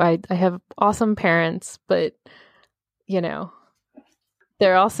really do. I have awesome parents, but, you know,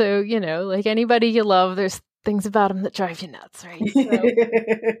 they're also, you know, like anybody you love, there's things about them that drive you nuts, right?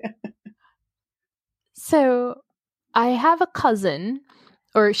 So I have a cousin,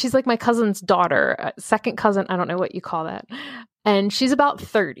 or she's like my cousin's daughter, second cousin. I don't know what you call that. And she's about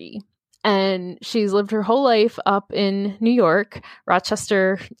 30. And she's lived her whole life up in New York,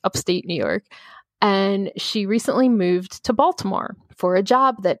 Rochester, upstate New York. And she recently moved to Baltimore for a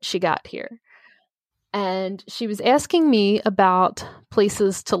job that she got here. And she was asking me about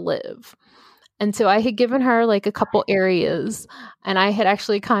places to live. And so I had given her like a couple areas, and I had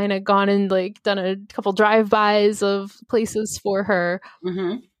actually kind of gone and like done a couple drive-bys of places for her.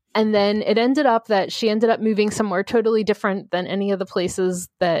 Mm-hmm. And then it ended up that she ended up moving somewhere totally different than any of the places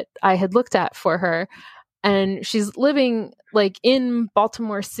that I had looked at for her. And she's living like in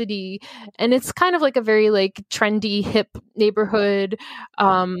Baltimore City, and it's kind of like a very like trendy, hip neighborhood.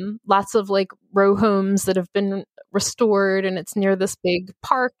 Lots of like row homes that have been restored, and it's near this big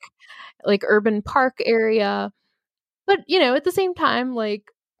park, like urban park area. But, you know, at the same time, like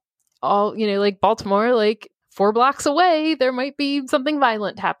all, you know, like Baltimore, like 4 blocks away, there might be something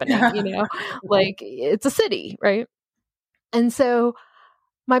violent happening, you know, like it's a city, right? And so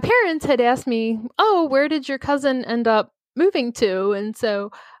my parents had asked me, oh, where did your cousin end up moving to? And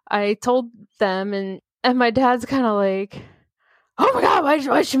so I told them, and my dad's kind of like, oh my God,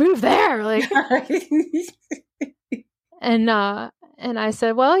 why'd she move there? Like, and I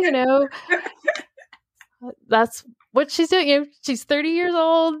said, well, you know, that's what she's doing. You know, she's 30 years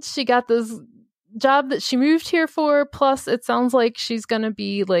old. She got this job that she moved here for. Plus, it sounds like she's going to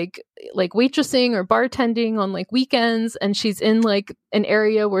be like waitressing or bartending on like weekends. And she's in like an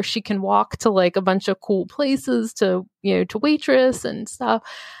area where she can walk to like a bunch of cool places to, you know, to waitress and stuff.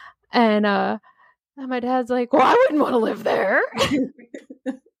 And my dad's like, well, I wouldn't want to live there.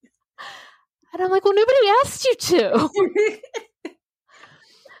 And I'm like, well, nobody asked you to.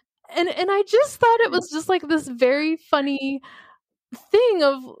 And I just thought it was just like this very funny thing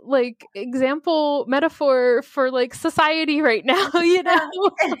of like example metaphor for like society right now, you know.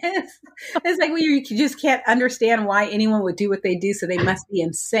 It's like you just can't understand why anyone would do what they do, so they must be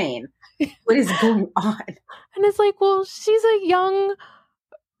insane. What is going on? And it's like, well, she's a young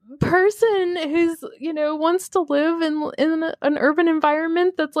person who's, wants to live in an urban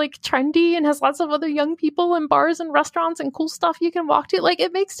environment that's like trendy and has lots of other young people and bars and restaurants and cool stuff you can walk to. Like,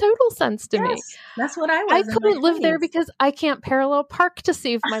 it makes total sense to me. That's what I was. I couldn't live there because I can't parallel park to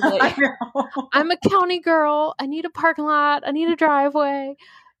save my life. I'm a county girl. I need a parking lot. I need a driveway,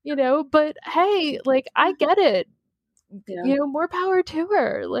 but hey, like, I get it. More power to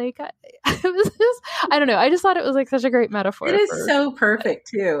her. Like, it was just, I don't know. I just thought it was like such a great metaphor. It is so perfect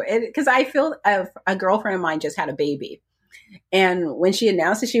too. Because I feel a girlfriend of mine just had a baby. And when she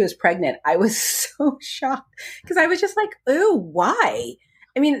announced that she was pregnant, I was so shocked because I was just like, ooh, why?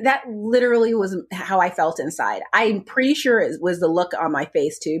 I mean, that literally was how I felt inside. I'm pretty sure it was the look on my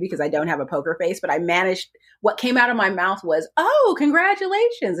face too, because I don't have a poker face, but I managed, what came out of my mouth was, oh,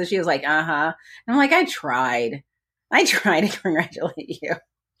 congratulations. And she was like, uh-huh. And I'm like, I tried to congratulate you.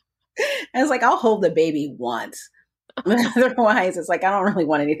 I was like, I'll hold the baby once. Otherwise, it's like, I don't really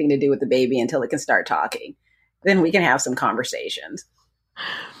want anything to do with the baby until it can start talking. Then we can have some conversations.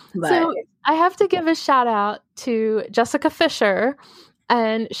 But so I have to give a shout out to Jessica Fisher.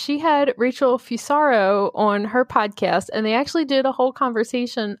 And she had Rachel Fusaro on her podcast, and they actually did a whole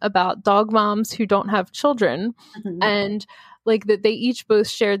conversation about dog moms who don't have children. Mm-hmm. And like that they each both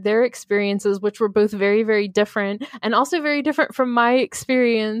shared their experiences, which were both very, very different and also very different from my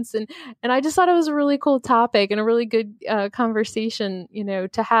experience. And I just thought it was a really cool topic and a really good conversation,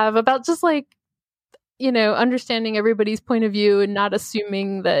 to have about just like, understanding everybody's point of view and not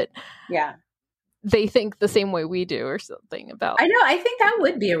assuming that they think the same way we do or something about. I know. I think that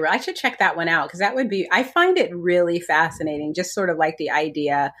would be I should check that one out, because that would be, I find it really fascinating, just sort of like the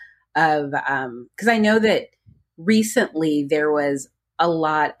idea of, because I know that recently there was a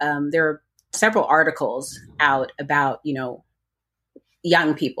lot, there are several articles out about,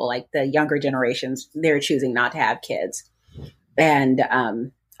 young people, like the younger generations, they're choosing not to have kids. And,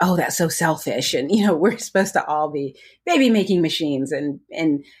 oh, that's so selfish. And, we're supposed to all be baby making machines and,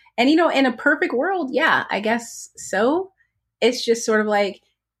 in a perfect world. Yeah, I guess so. It's just sort of like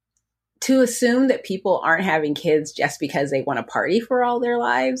to assume that people aren't having kids just because they want to party for all their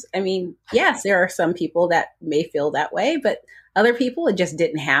lives. I mean, yes, there are some people that may feel that way, but other people, it just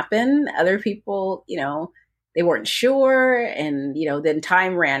didn't happen. Other people, they weren't sure. And, then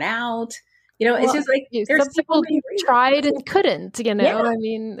time ran out. It's just like some people tried and couldn't, Yeah. I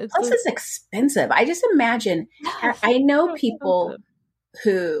mean, it's expensive. I just imagine, I know people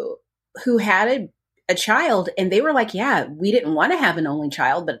who had a child and they were like, yeah, we didn't want to have an only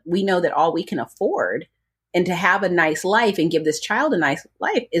child, but we know that all we can afford and to have a nice life and give this child a nice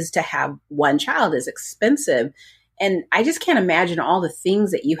life is to have one child is expensive. And I just can't imagine all the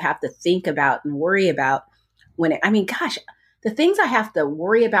things that you have to think about and worry about gosh, the things I have to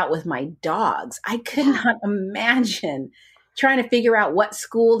worry about with my dogs, I could not imagine trying to figure out what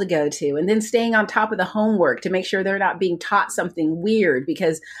school to go to and then staying on top of the homework to make sure they're not being taught something weird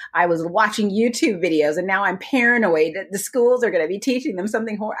because I was watching YouTube videos and now I'm paranoid that the schools are going to be teaching them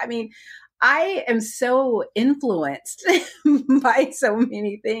something horrible. I mean, I am so influenced by so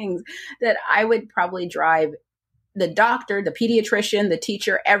many things that I would probably drive the doctor, the pediatrician, the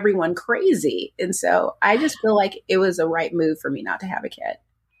teacher, everyone crazy. And so I just feel like it was a right move for me not to have a kid.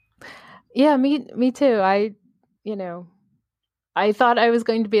 Yeah, me too. I thought I was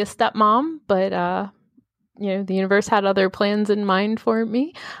going to be a stepmom, but, the universe had other plans in mind for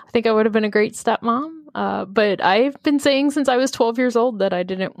me. I think I would have been a great stepmom. But I've been saying since I was 12 years old that I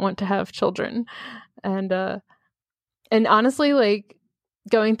didn't want to have children. And honestly, like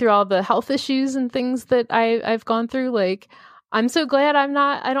going through all the health issues and things that I've gone through, like, I'm so glad I'm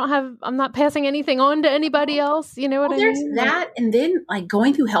not passing anything on to anybody else. You know what I mean? There's that. And then like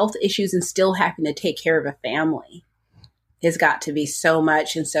going through health issues and still having to take care of a family has got to be so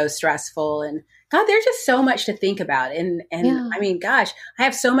much and so stressful. And God, there's just so much to think about. And I mean, gosh, I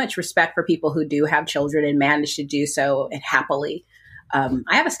have so much respect for people who do have children and manage to do so and happily. I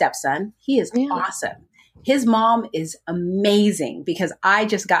have a stepson. He is awesome. His mom is amazing because I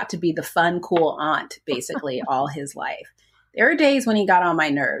just got to be the fun, cool aunt basically all his life. There are days when he got on my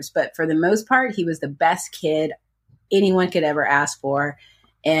nerves, but for the most part, he was the best kid anyone could ever ask for.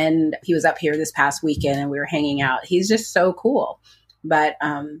 And he was up here this past weekend and we were hanging out. He's just so cool. But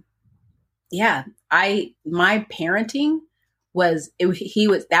my parenting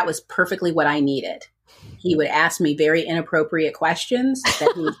that was perfectly what I needed. He would ask me very inappropriate questions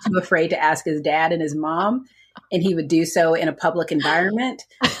that he was too afraid to ask his dad and his mom. And he would do so in a public environment,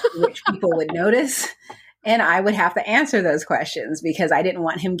 which people would notice. And I would have to answer those questions because I didn't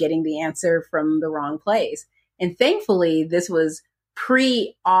want him getting the answer from the wrong place. And thankfully, this was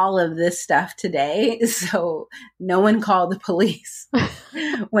pre all of this stuff today. So no one called the police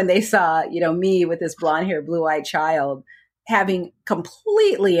when they saw, me with this blonde haired, blue eyed child having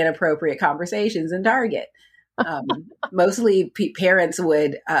completely inappropriate conversations in Target. Mostly parents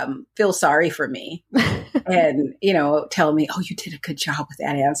would feel sorry for me and, tell me, oh, you did a good job with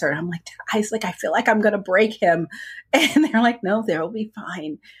that answer. And I'm like, I feel like I'm going to break him. And they're like, no, they'll be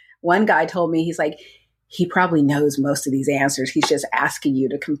fine. One guy told me, he's like, he probably knows most of these answers. He's just asking you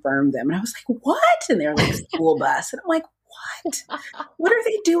to confirm them. And I was like, what? And they're like, school bus. And I'm like, what? What are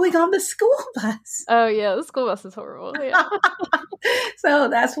they doing on the school bus? Oh, yeah. The school bus is horrible. Yeah. So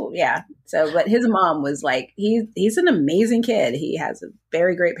that's what, yeah. So, but his mom was like, he's an amazing kid. He has a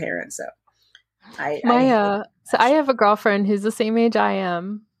very great parent. So I have a girlfriend who's the same age I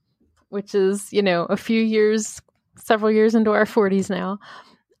am, which is, several years into our 40s now.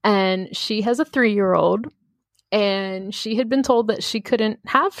 And she has a 3-year-old, and she had been told that she couldn't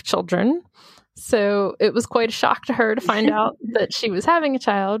have children. So it was quite a shock to her to find out that she was having a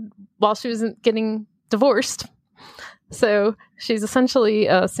child while she wasn't getting divorced. So she's essentially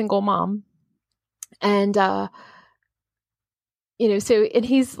a single mom. And, and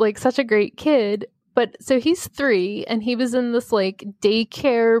he's like such a great kid. But so he's 3, and he was in this like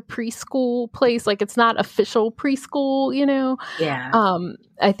daycare preschool place. Like, it's not official preschool, Yeah.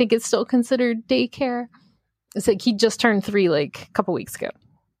 I think it's still considered daycare. It's like he just turned 3 like a couple weeks ago.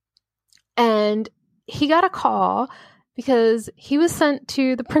 And he got a call because he was sent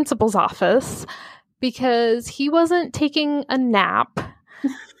to the principal's office because he wasn't taking a nap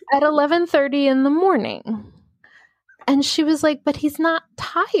at 11:30 in the morning. And she was like, but he's not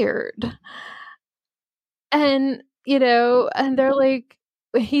tired. And, and they're like,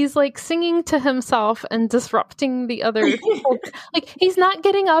 he's like singing to himself and disrupting the other people. Like, he's not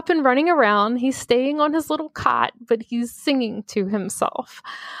getting up and running around. He's staying on his little cot, but he's singing to himself.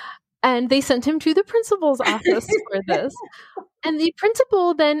 And they sent him to the principal's office for this. And the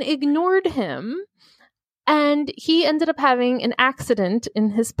principal then ignored him. And he ended up having an accident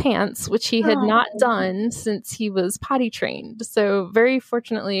in his pants, which he had not done since he was potty trained. So very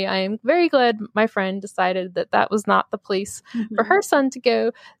fortunately, I am very glad my friend decided that was not the place for her son to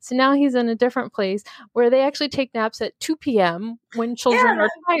go. So now he's in a different place where they actually take naps at 2 p.m. when children are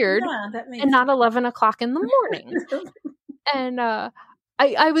tired and not 11 o'clock in the morning. And I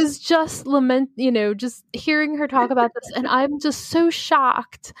was just just hearing her talk about this, and I'm just so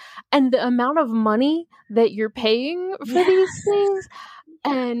shocked. And the amount of money that you're paying for these things,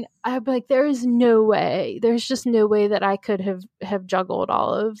 and I'm like, there's just no way that I could have juggled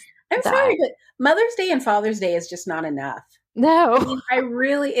all of I'm sorry, but Mother's Day and Father's Day is just not enough. No.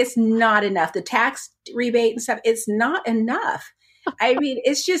 It's not enough. The tax rebate and stuff, it's not enough. I mean,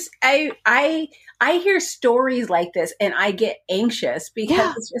 it's just, I hear stories like this and I get anxious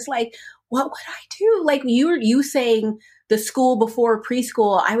because it's just like, what would I do? Like you saying the school before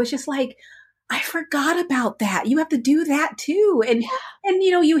preschool, I was just like, I forgot about that. You have to do that too. And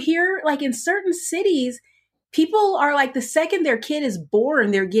you hear like in certain cities, people are like, the second their kid is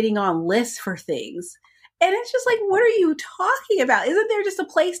born, they're getting on lists for things. And it's just like, what are you talking about? Isn't there just a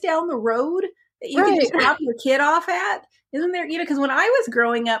place down the road that you can just drop your kid off at? Isn't there, because when I was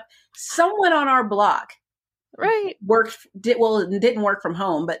growing up, someone on our block didn't work from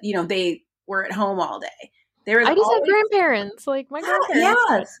home, but they were at home all day. I just had grandparents, like my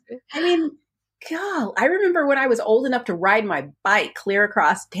grandparents. Yes. I mean, God, I remember when I was old enough to ride my bike clear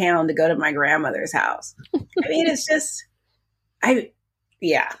across town to go to my grandmother's house. I mean, it's just,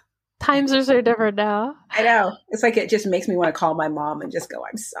 Times are so different now. I know. It's like, it just makes me want to call my mom and just go,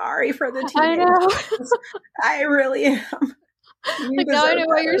 I'm sorry for the teenagers. I know. I really am. Like, now I know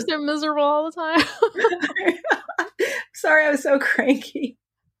why you're so miserable all the time. Sorry, I was so cranky.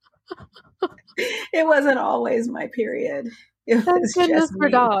 It wasn't always my period. Thank goodness for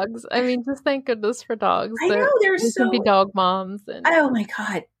dogs. I mean, just thank goodness for dogs. I know, there's can be dog moms. Oh my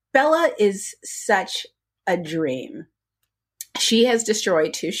God. Bella is such a dream. She has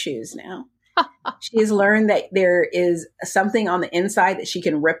destroyed 2 shoes now. She has learned that there is something on the inside that she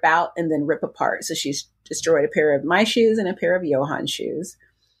can rip out and then rip apart. So she's destroyed a pair of my shoes and a pair of Johan's shoes.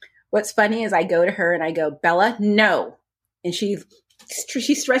 What's funny is I go to her and I go, Bella, no. And she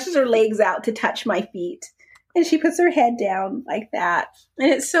stretches her legs out to touch my feet. And she puts her head down like that. And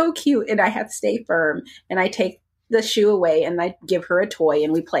it's so cute. And I have to stay firm. And I take the shoe away and I give her a toy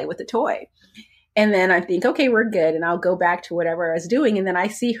and we play with the toy. And then I think, okay, we're good. And I'll go back to whatever I was doing. And then I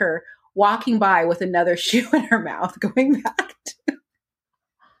see her walking by with another shoe in her mouth, going back to.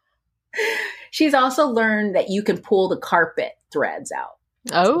 She's also learned that you can pull the carpet threads out.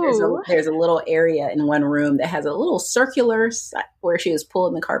 Oh, So there's a little area in one room that has a little circular where she was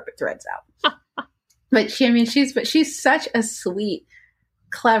pulling the carpet threads out. But she's such a sweet,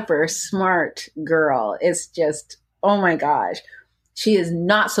 clever, smart girl. It's just, oh my gosh. She is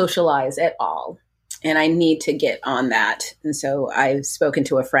not socialized at all. And I need to get on that. And so I've spoken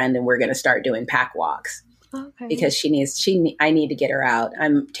to a friend and we're going to start doing pack walks. okay. Because I need to get her out.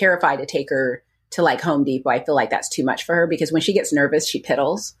 I'm terrified to take her to like Home Depot. I feel like that's too much for her because when she gets nervous, she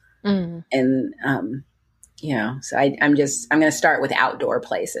piddles. And, so I'm going to start with outdoor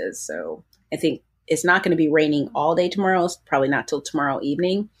places. So I think it's not going to be raining all day tomorrow. It's probably not till tomorrow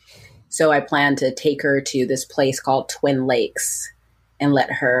evening. So I plan to take her to this place called Twin Lakes and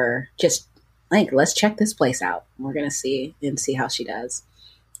let her just let's check this place out. We're going to see how she does.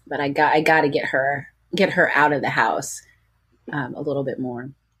 But I got to get her out of the house a little bit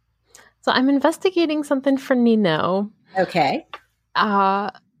more. So I'm investigating something for Nino. Okay.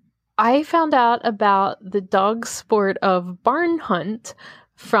 I found out about the dog sport of barn hunt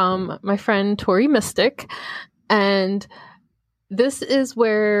from my friend Tori Mystic. And this is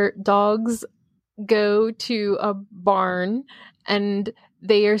where dogs go to a barn and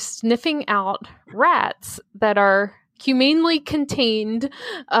they are sniffing out rats that are humanely contained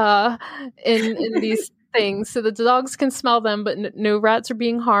in these things, so the dogs can smell them, but no rats are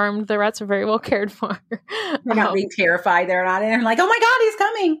being harmed. The rats are very well cared for. They're not being terrified. They're not in like, oh my God, he's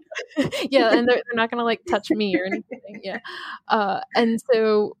coming. Yeah, and they're not going to like touch me or anything. Yeah, and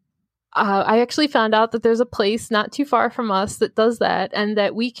so I actually found out that there's a place not too far from us that does that, and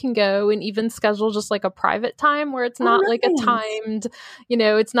that we can go and even schedule just like a private time where it's not like a timed,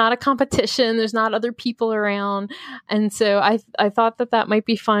 it's not a competition. There's not other people around. And so I thought that might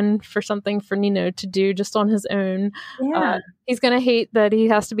be fun for something for Nino to do just on his own. Yeah. He's going to hate that he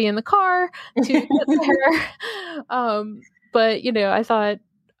has to be in the car to get there. But, I thought,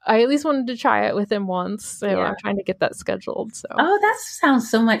 I at least wanted to try it with him once, so I'm trying to get that scheduled. So, that sounds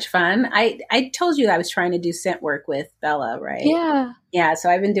so much fun. I told you I was trying to do scent work with Bella, right? Yeah. So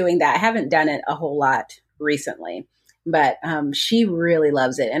I've been doing that. I haven't done it a whole lot recently, but she really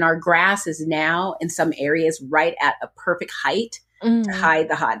loves it. And our grass is now in some areas right at a perfect height to hide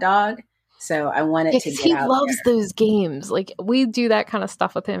the hot dog. So I wanted to get he out loves there. those games. Like we do that kind of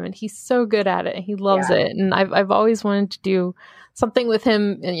stuff with him, and he's so good at it. And he loves it. And I've always wanted to do something with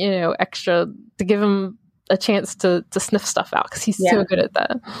him, extra to give him a chance to sniff stuff out because he's so good at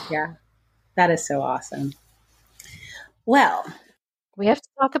that. Yeah, that is so awesome. Well, we have to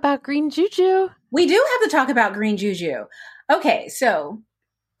talk about green juju. We do have to talk about green juju. Okay, so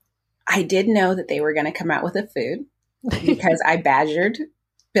I did know that they were going to come out with a food because I badgered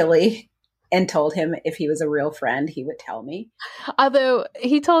Billy and told him if he was a real friend, he would tell me. Although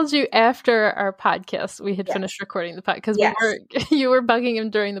he told you after our podcast, we had finished recording the podcast, because you were bugging him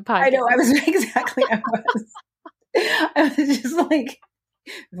during the podcast. I know, I was just like,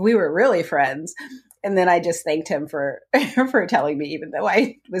 we were really friends. And then I just thanked him for telling me, even though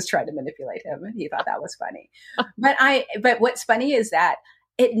I was trying to manipulate him, and he thought that was funny. But what's funny is that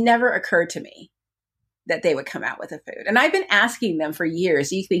it never occurred to me that they would come out with a food. And I've been asking them for years,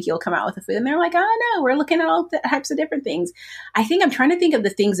 do you think you'll come out with a food? And they're like, oh no, we're looking at all types of different things. I think I'm trying to think of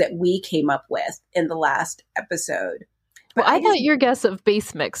the things that we came up with in the last episode. But I thought your guess of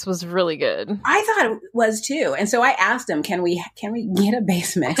base mix was really good. I thought it was too. And so I asked them, can we get a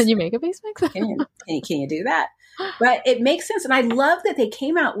base mix? Can you make a base mix? Can you do that? But it makes sense. And I love that they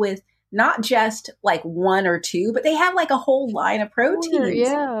came out with not just like one or two, but they have like a whole line of proteins.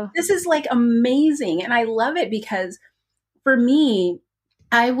 Yeah. This is like amazing. And I love it because for me,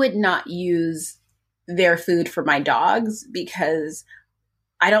 I would not use their food for my dogs because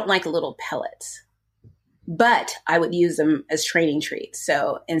I don't like little pellets, but I would use them as training treats.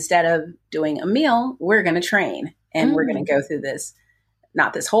 So instead of doing a meal, we're going to train and we're going to go through this,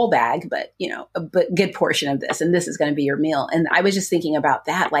 not this whole bag, but a good portion of this. And this is going to be your meal. And I was just thinking about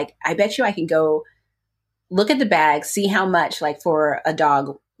that. Like, I bet you I can go look at the bag, see how much, like for a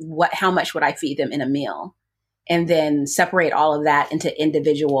dog, how much would I feed them in a meal? And then separate all of that into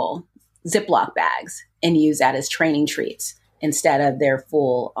individual Ziploc bags and use that as training treats instead of their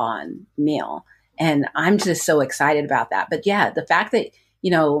full on meal. And I'm just so excited about that. But yeah, the fact that,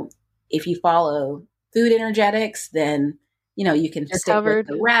 if you follow food energetics, then you can stick with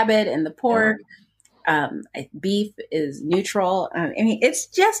the rabbit and the pork. Beef is neutral. I mean, it's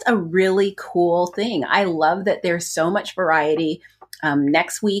just a really cool thing. I love that there's so much variety.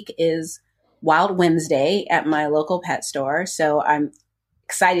 Next week is Wild Wednesday at my local pet store. So I'm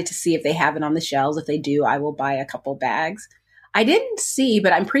excited to see if they have it on the shelves. If they do, I will buy a couple bags. I didn't see,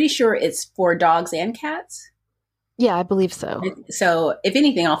 but I'm pretty sure it's for dogs and cats. Yeah, I believe so. So if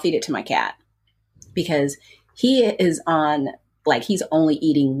anything, I'll feed it to my cat because he is on, like, he's only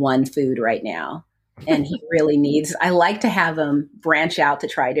eating one food right now. And he really needs, I like to have him branch out to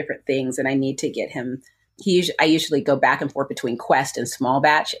try different things. And I need to get him, I usually go back and forth between Quest and small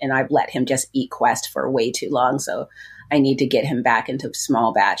batch, and I've let him just eat Quest for way too long. So I need to get him back into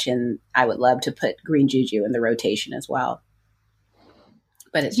small batch, and I would love to put Green Juju in the rotation as well.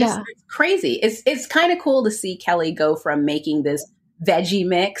 But it's just it's crazy. It's kind of cool to see Kelly go from making this veggie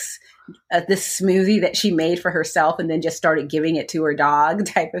mix, this smoothie that she made for herself and then just started giving it to her dog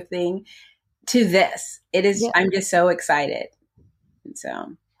type of thing, to this. It is, I'm just so excited.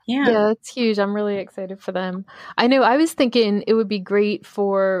 So, yeah, it's huge. I'm really excited for them. I know I was thinking it would be great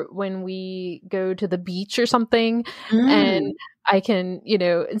for when we go to the beach or something and I can,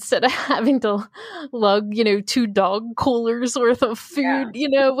 instead of having to lug, 2 dog coolers worth of food,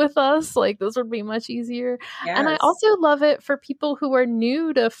 with us, like this would be much easier. Yes. And I also love it for people who are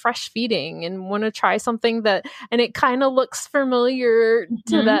new to fresh feeding and want to try something and it kind of looks familiar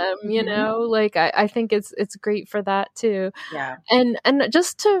to them, like I think it's great for that too. Yeah. And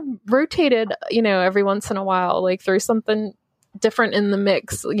just to rotate it, every once in a while, like throw something different in the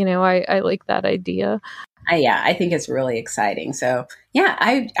mix, I like that idea. I think it's really exciting. So yeah,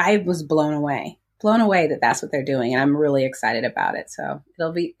 I was blown away that that's what they're doing. And I'm really excited about it. So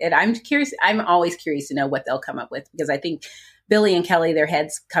I'm curious. I'm always curious to know what they'll come up with, because I think Billy and Kelly, their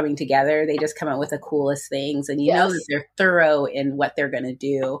heads coming together, they just come up with the coolest things. And you know that they're thorough in what they're going to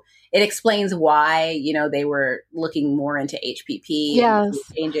do. It explains why, they were looking more into HPP and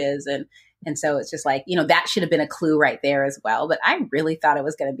changes. And so it's just like, that should have been a clue right there as well. But I really thought it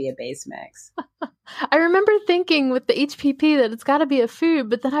was going to be a base mix. I remember thinking with the HPP that it's got to be a food,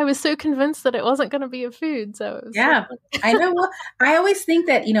 but then I was so convinced that it wasn't going to be a food. So I know. Well, I always think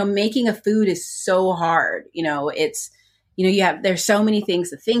that, making a food is so hard. It's, there's so many things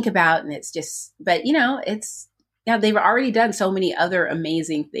to think about, and it's just, but they've already done so many other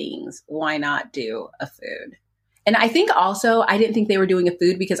amazing things. Why not do a food? And I think also, I didn't think they were doing a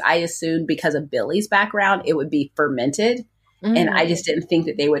food because I assumed because of Billy's background, it would be fermented. And I just didn't think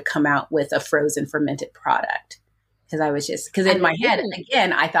that they would come out with a frozen fermented product. Because in my head,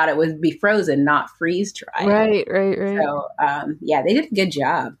 again, I thought it would be frozen, not freeze dried. Right. So, they did a good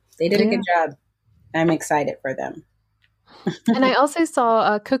job. They did a good job. I'm excited for them. And I also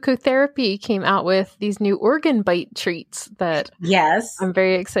saw Cocoa Therapy came out with these new organ bite treats that I'm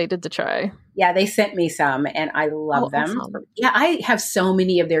very excited to try. Yeah, they sent me some and I love them. Awesome. Yeah, I have so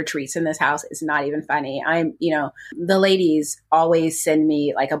many of their treats in this house. It's not even funny. The ladies always send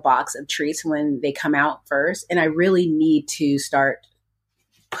me like a box of treats when they come out first. And I really need to start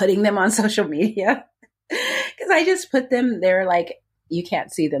putting them on social media because I just put them there. Like, you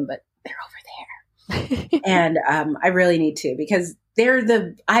can't see them, but they're over there. And I really need to, because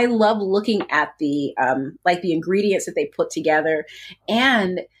I love looking at the the ingredients that they put together.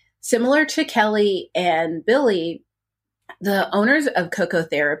 And similar to Kelly and Billy, the owners of Cocoa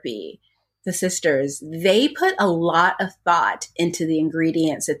Therapy, the sisters, they put a lot of thought into the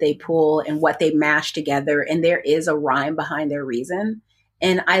ingredients that they pull and what they mash together. And there is a rhyme behind their reason.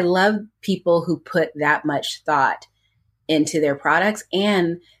 And I love people who put that much thought into their products,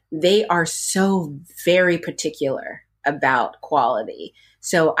 and they are so very particular about quality.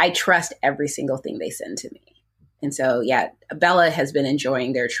 So I trust every single thing they send to me. And so, Bella has been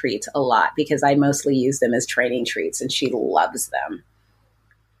enjoying their treats a lot because I mostly use them as training treats, and she loves them.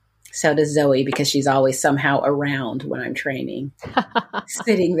 So does Zoe, because she's always somehow around when I'm training,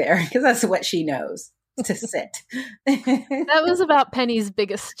 sitting there, because that's what she knows, to sit. That was about Penny's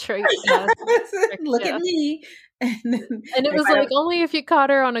biggest trait. Look at me. And it was like only if you caught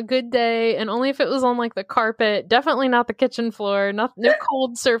her on a good day, and only if it was on like the carpet, definitely not the kitchen floor, no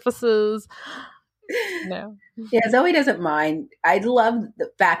cold surfaces. No. Yeah, Zoe doesn't mind. I love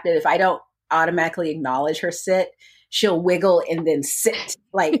the fact that if I don't automatically acknowledge her sit, she'll wiggle and then sit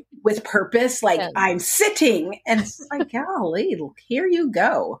like with purpose, like I'm sitting. And it's like, golly, here you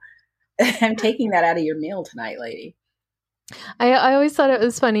go. I'm taking that out of your meal tonight, lady. I always thought it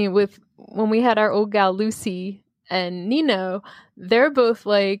was funny with when we had our old gal Lucy and Nino, they're both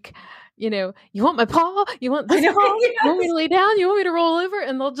like, you want my paw? You want this paw? Yes. You want me to lay down? You want me to roll over?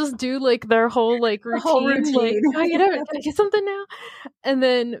 And they'll just do like their whole like routine. Like, can I get something now? And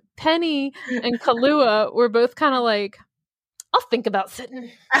then Penny and Kahlua were both kind of like, I'll think about sitting.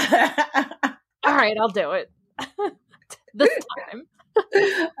 All right, I'll do it this time.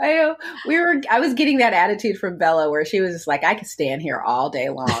 I was getting that attitude from Bella where she was just like, I could stand here all day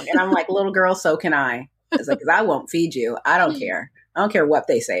long. And I'm like, little girl, so can I. It's like, 'cause I won't feed you. I don't care. I don't care what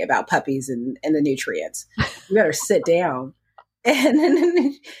they say about puppies and the nutrients. You better sit down.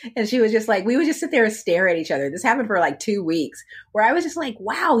 And she was just like, we would just sit there and stare at each other. This happened for like 2 weeks where I was just like,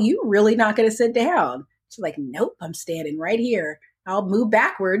 wow, you really not going to sit down? She's like, nope, I'm standing right here. I'll move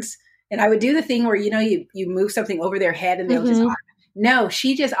backwards. And I would do the thing where, you move something over their head and they'll just, no,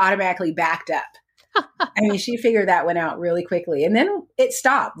 she just automatically backed up. I mean, she figured that one out really quickly. And then it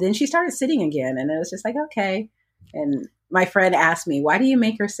stopped. Then she started sitting again. And it was just like, okay. And my friend asked me, why do you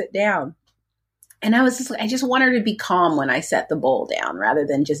make her sit down? And I just want her to be calm when I set the bowl down rather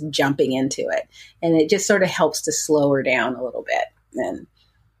than just jumping into it. And it just sort of helps to slow her down a little bit. And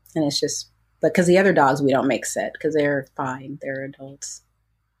it's just, because the other dogs we don't make sit because they're fine. They're adults.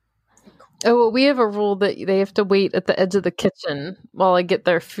 Oh, well, we have a rule that they have to wait at the edge of the kitchen while I get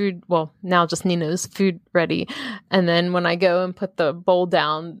their food. Well, now just Nino's food ready. And then when I go and put the bowl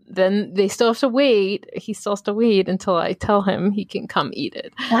down, then they still have to wait. He still has to wait until I tell him he can come eat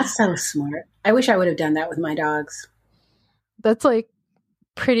it. That's so smart. I wish I would have done that with my dogs. That's like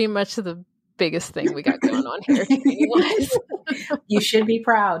pretty much the biggest thing we got going on here. You should be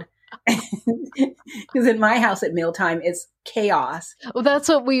proud. Because in my house at mealtime, it's chaos. Well, that's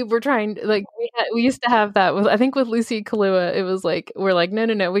what we were trying. Like we used to have that with, I think with Lucy and Kahlua, it was like we're like,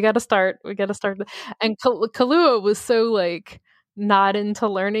 no, we got to start. And Kahlua was so like not into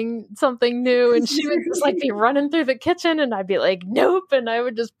learning something new, and she would just like be running through the kitchen, and I'd be like, nope, and I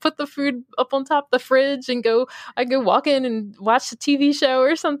would just put the food up on top of the fridge and I'd go walk in and watch a TV show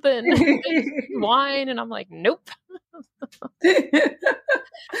or something, wine, and I'm like, nope.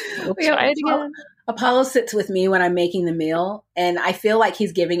 We'll try it again. Apollo sits with me when I'm making the meal, and I feel like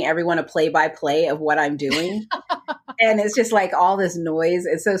he's giving everyone a play-by-play of what I'm doing. And it's just like all this noise.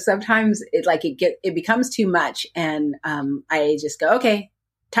 And so sometimes it becomes too much. And I just go, okay,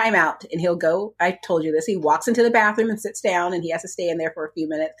 time out. And he'll go, I told you this, he walks into the bathroom and sits down, and he has to stay in there for a few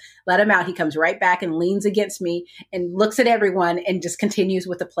minutes. Let him out. He comes right back and leans against me and looks at everyone and just continues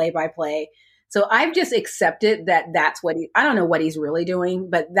with the play-by-play. So I've just accepted that that's what I don't know what he's really doing,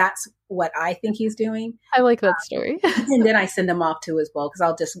 but that's what I think he's doing. I like that story. And then I send him off to his bowl because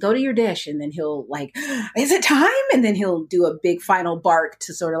I'll just go to your dish, and then he'll like, is it time? And then he'll do a big final bark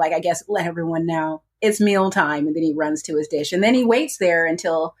to sort of like, I guess, let everyone know it's meal time. And then he runs to his dish, and then he waits there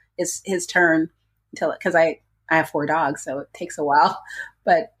until it's his turn, because I have 4 dogs, so it takes a while.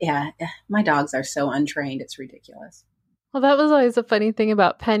 But yeah, my dogs are so untrained. It's ridiculous. Well, that was always a funny thing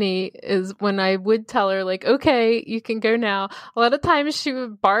about Penny is when I would tell her, like, okay, you can go now. A lot of times she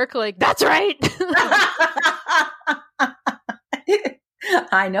would bark like, that's right.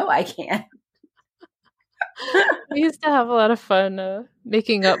 I know I can. We used to have a lot of fun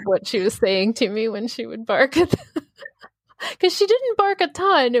making up what she was saying to me when she would bark. Because she didn't bark a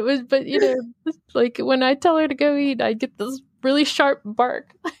ton. It was, but, like when I tell her to go eat, I get this really sharp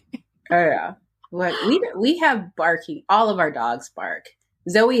bark. Oh, yeah. What we have barking. All of our dogs bark.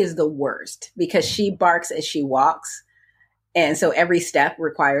 Zoe is the worst because she barks as she walks. And so every step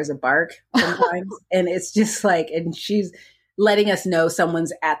requires a bark sometimes. And it's just like, and she's letting us know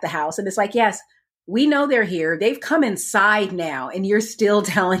someone's at the house. And it's like, yes, we know they're here. They've come inside now, and you're still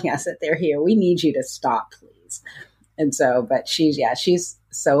telling us that they're here. We need you to stop, please. And so, but she's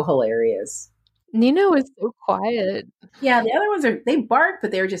so hilarious. Nino is so quiet. Yeah, the other ones they bark,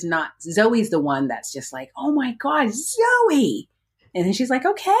 but they're just not. Zoe's the one that's just like, oh my God, Zoe. And then she's like,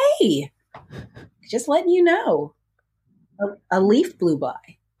 okay, just letting you know. A leaf blew by.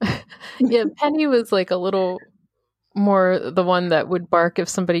 Yeah, Penny was like a little more the one that would bark if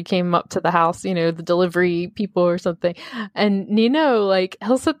somebody came up to the house, the delivery people or something. And Nino, like,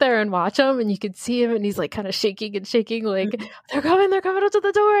 he'll sit there and watch them, and you can see him, and he's like kind of shaking, like, they're coming up to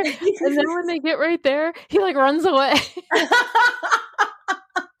the door. And then when they get right there, he like runs away.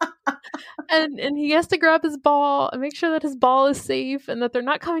 And he has to grab his ball and make sure that his ball is safe and that they're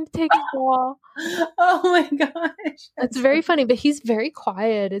not coming to take his ball. Oh my gosh. It's very funny, but he's very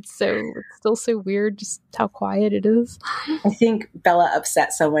quiet. It's still so weird just how quiet it is. I think Bella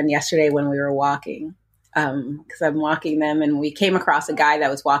upset someone yesterday when we were walking, because I'm walking them, and we came across a guy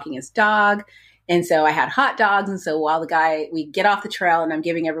that was walking his dog. And so I had hot dogs. And so while we get off the trail and I'm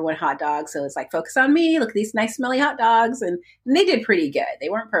giving everyone hot dogs. So it's like, focus on me. Look at these nice smelly hot dogs. And they did pretty good. They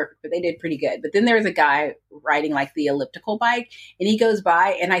weren't perfect, but they did pretty good. But then there was a guy riding like the elliptical bike, and he goes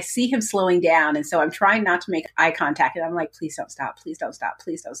by, and I see him slowing down. And so I'm trying not to make eye contact. And I'm like, please don't stop. Please don't stop.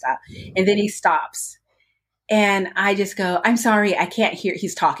 Please don't stop. And then he stops. And I just go, I'm sorry, I can't hear.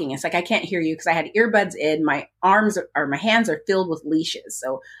 He's talking. It's like, I can't hear you because I had earbuds in. My hands are filled with leashes.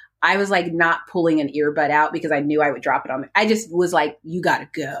 So I was like not pulling an earbud out because I knew I would drop it on me. I just was like, you got to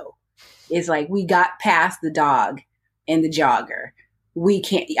go. It's like we got past the dog, in the jogger.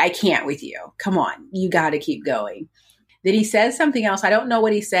 I can't with you. Come on. You got to keep going. Then he says something else. I don't know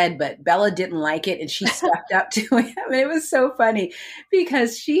what he said, but Bella didn't like it and she stepped up to him. And it was so funny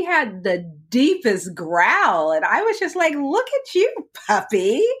because she had the deepest growl. And I was just like, look at you,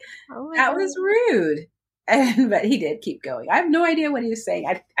 puppy. Oh that was rude. But he did keep going. I have no idea what he was saying.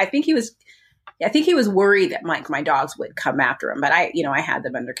 I think he was worried that my dogs would come after him, but I had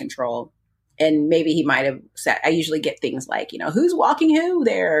them under control. And maybe he might have said, I usually get things like, who's walking who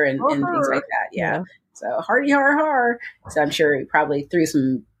there and things like that. Yeah. So hardy har har. So I'm sure he probably threw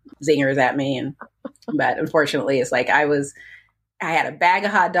some zingers at me. But unfortunately, it's like I had a bag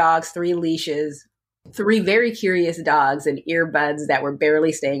of hot dogs, 3 leashes, 3 very curious dogs, and earbuds that were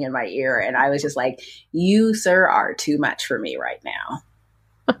barely staying in my ear. And I was just like, you, sir, are too much for me right now.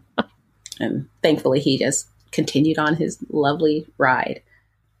 And thankfully, he just continued on his lovely ride.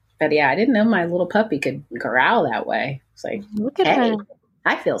 But yeah, I didn't know my little puppy could growl that way. It's like, look at her.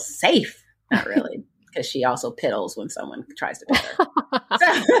 I feel safe. Not really. Because she also piddles when someone tries to pit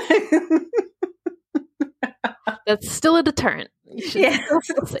her. That's still a deterrent. You should still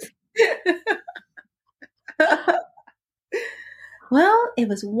feel safe. Well, it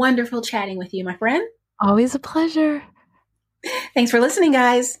was wonderful chatting with you, my friend. Always a pleasure. Thanks for listening,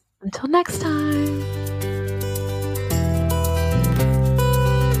 guys. Until next time.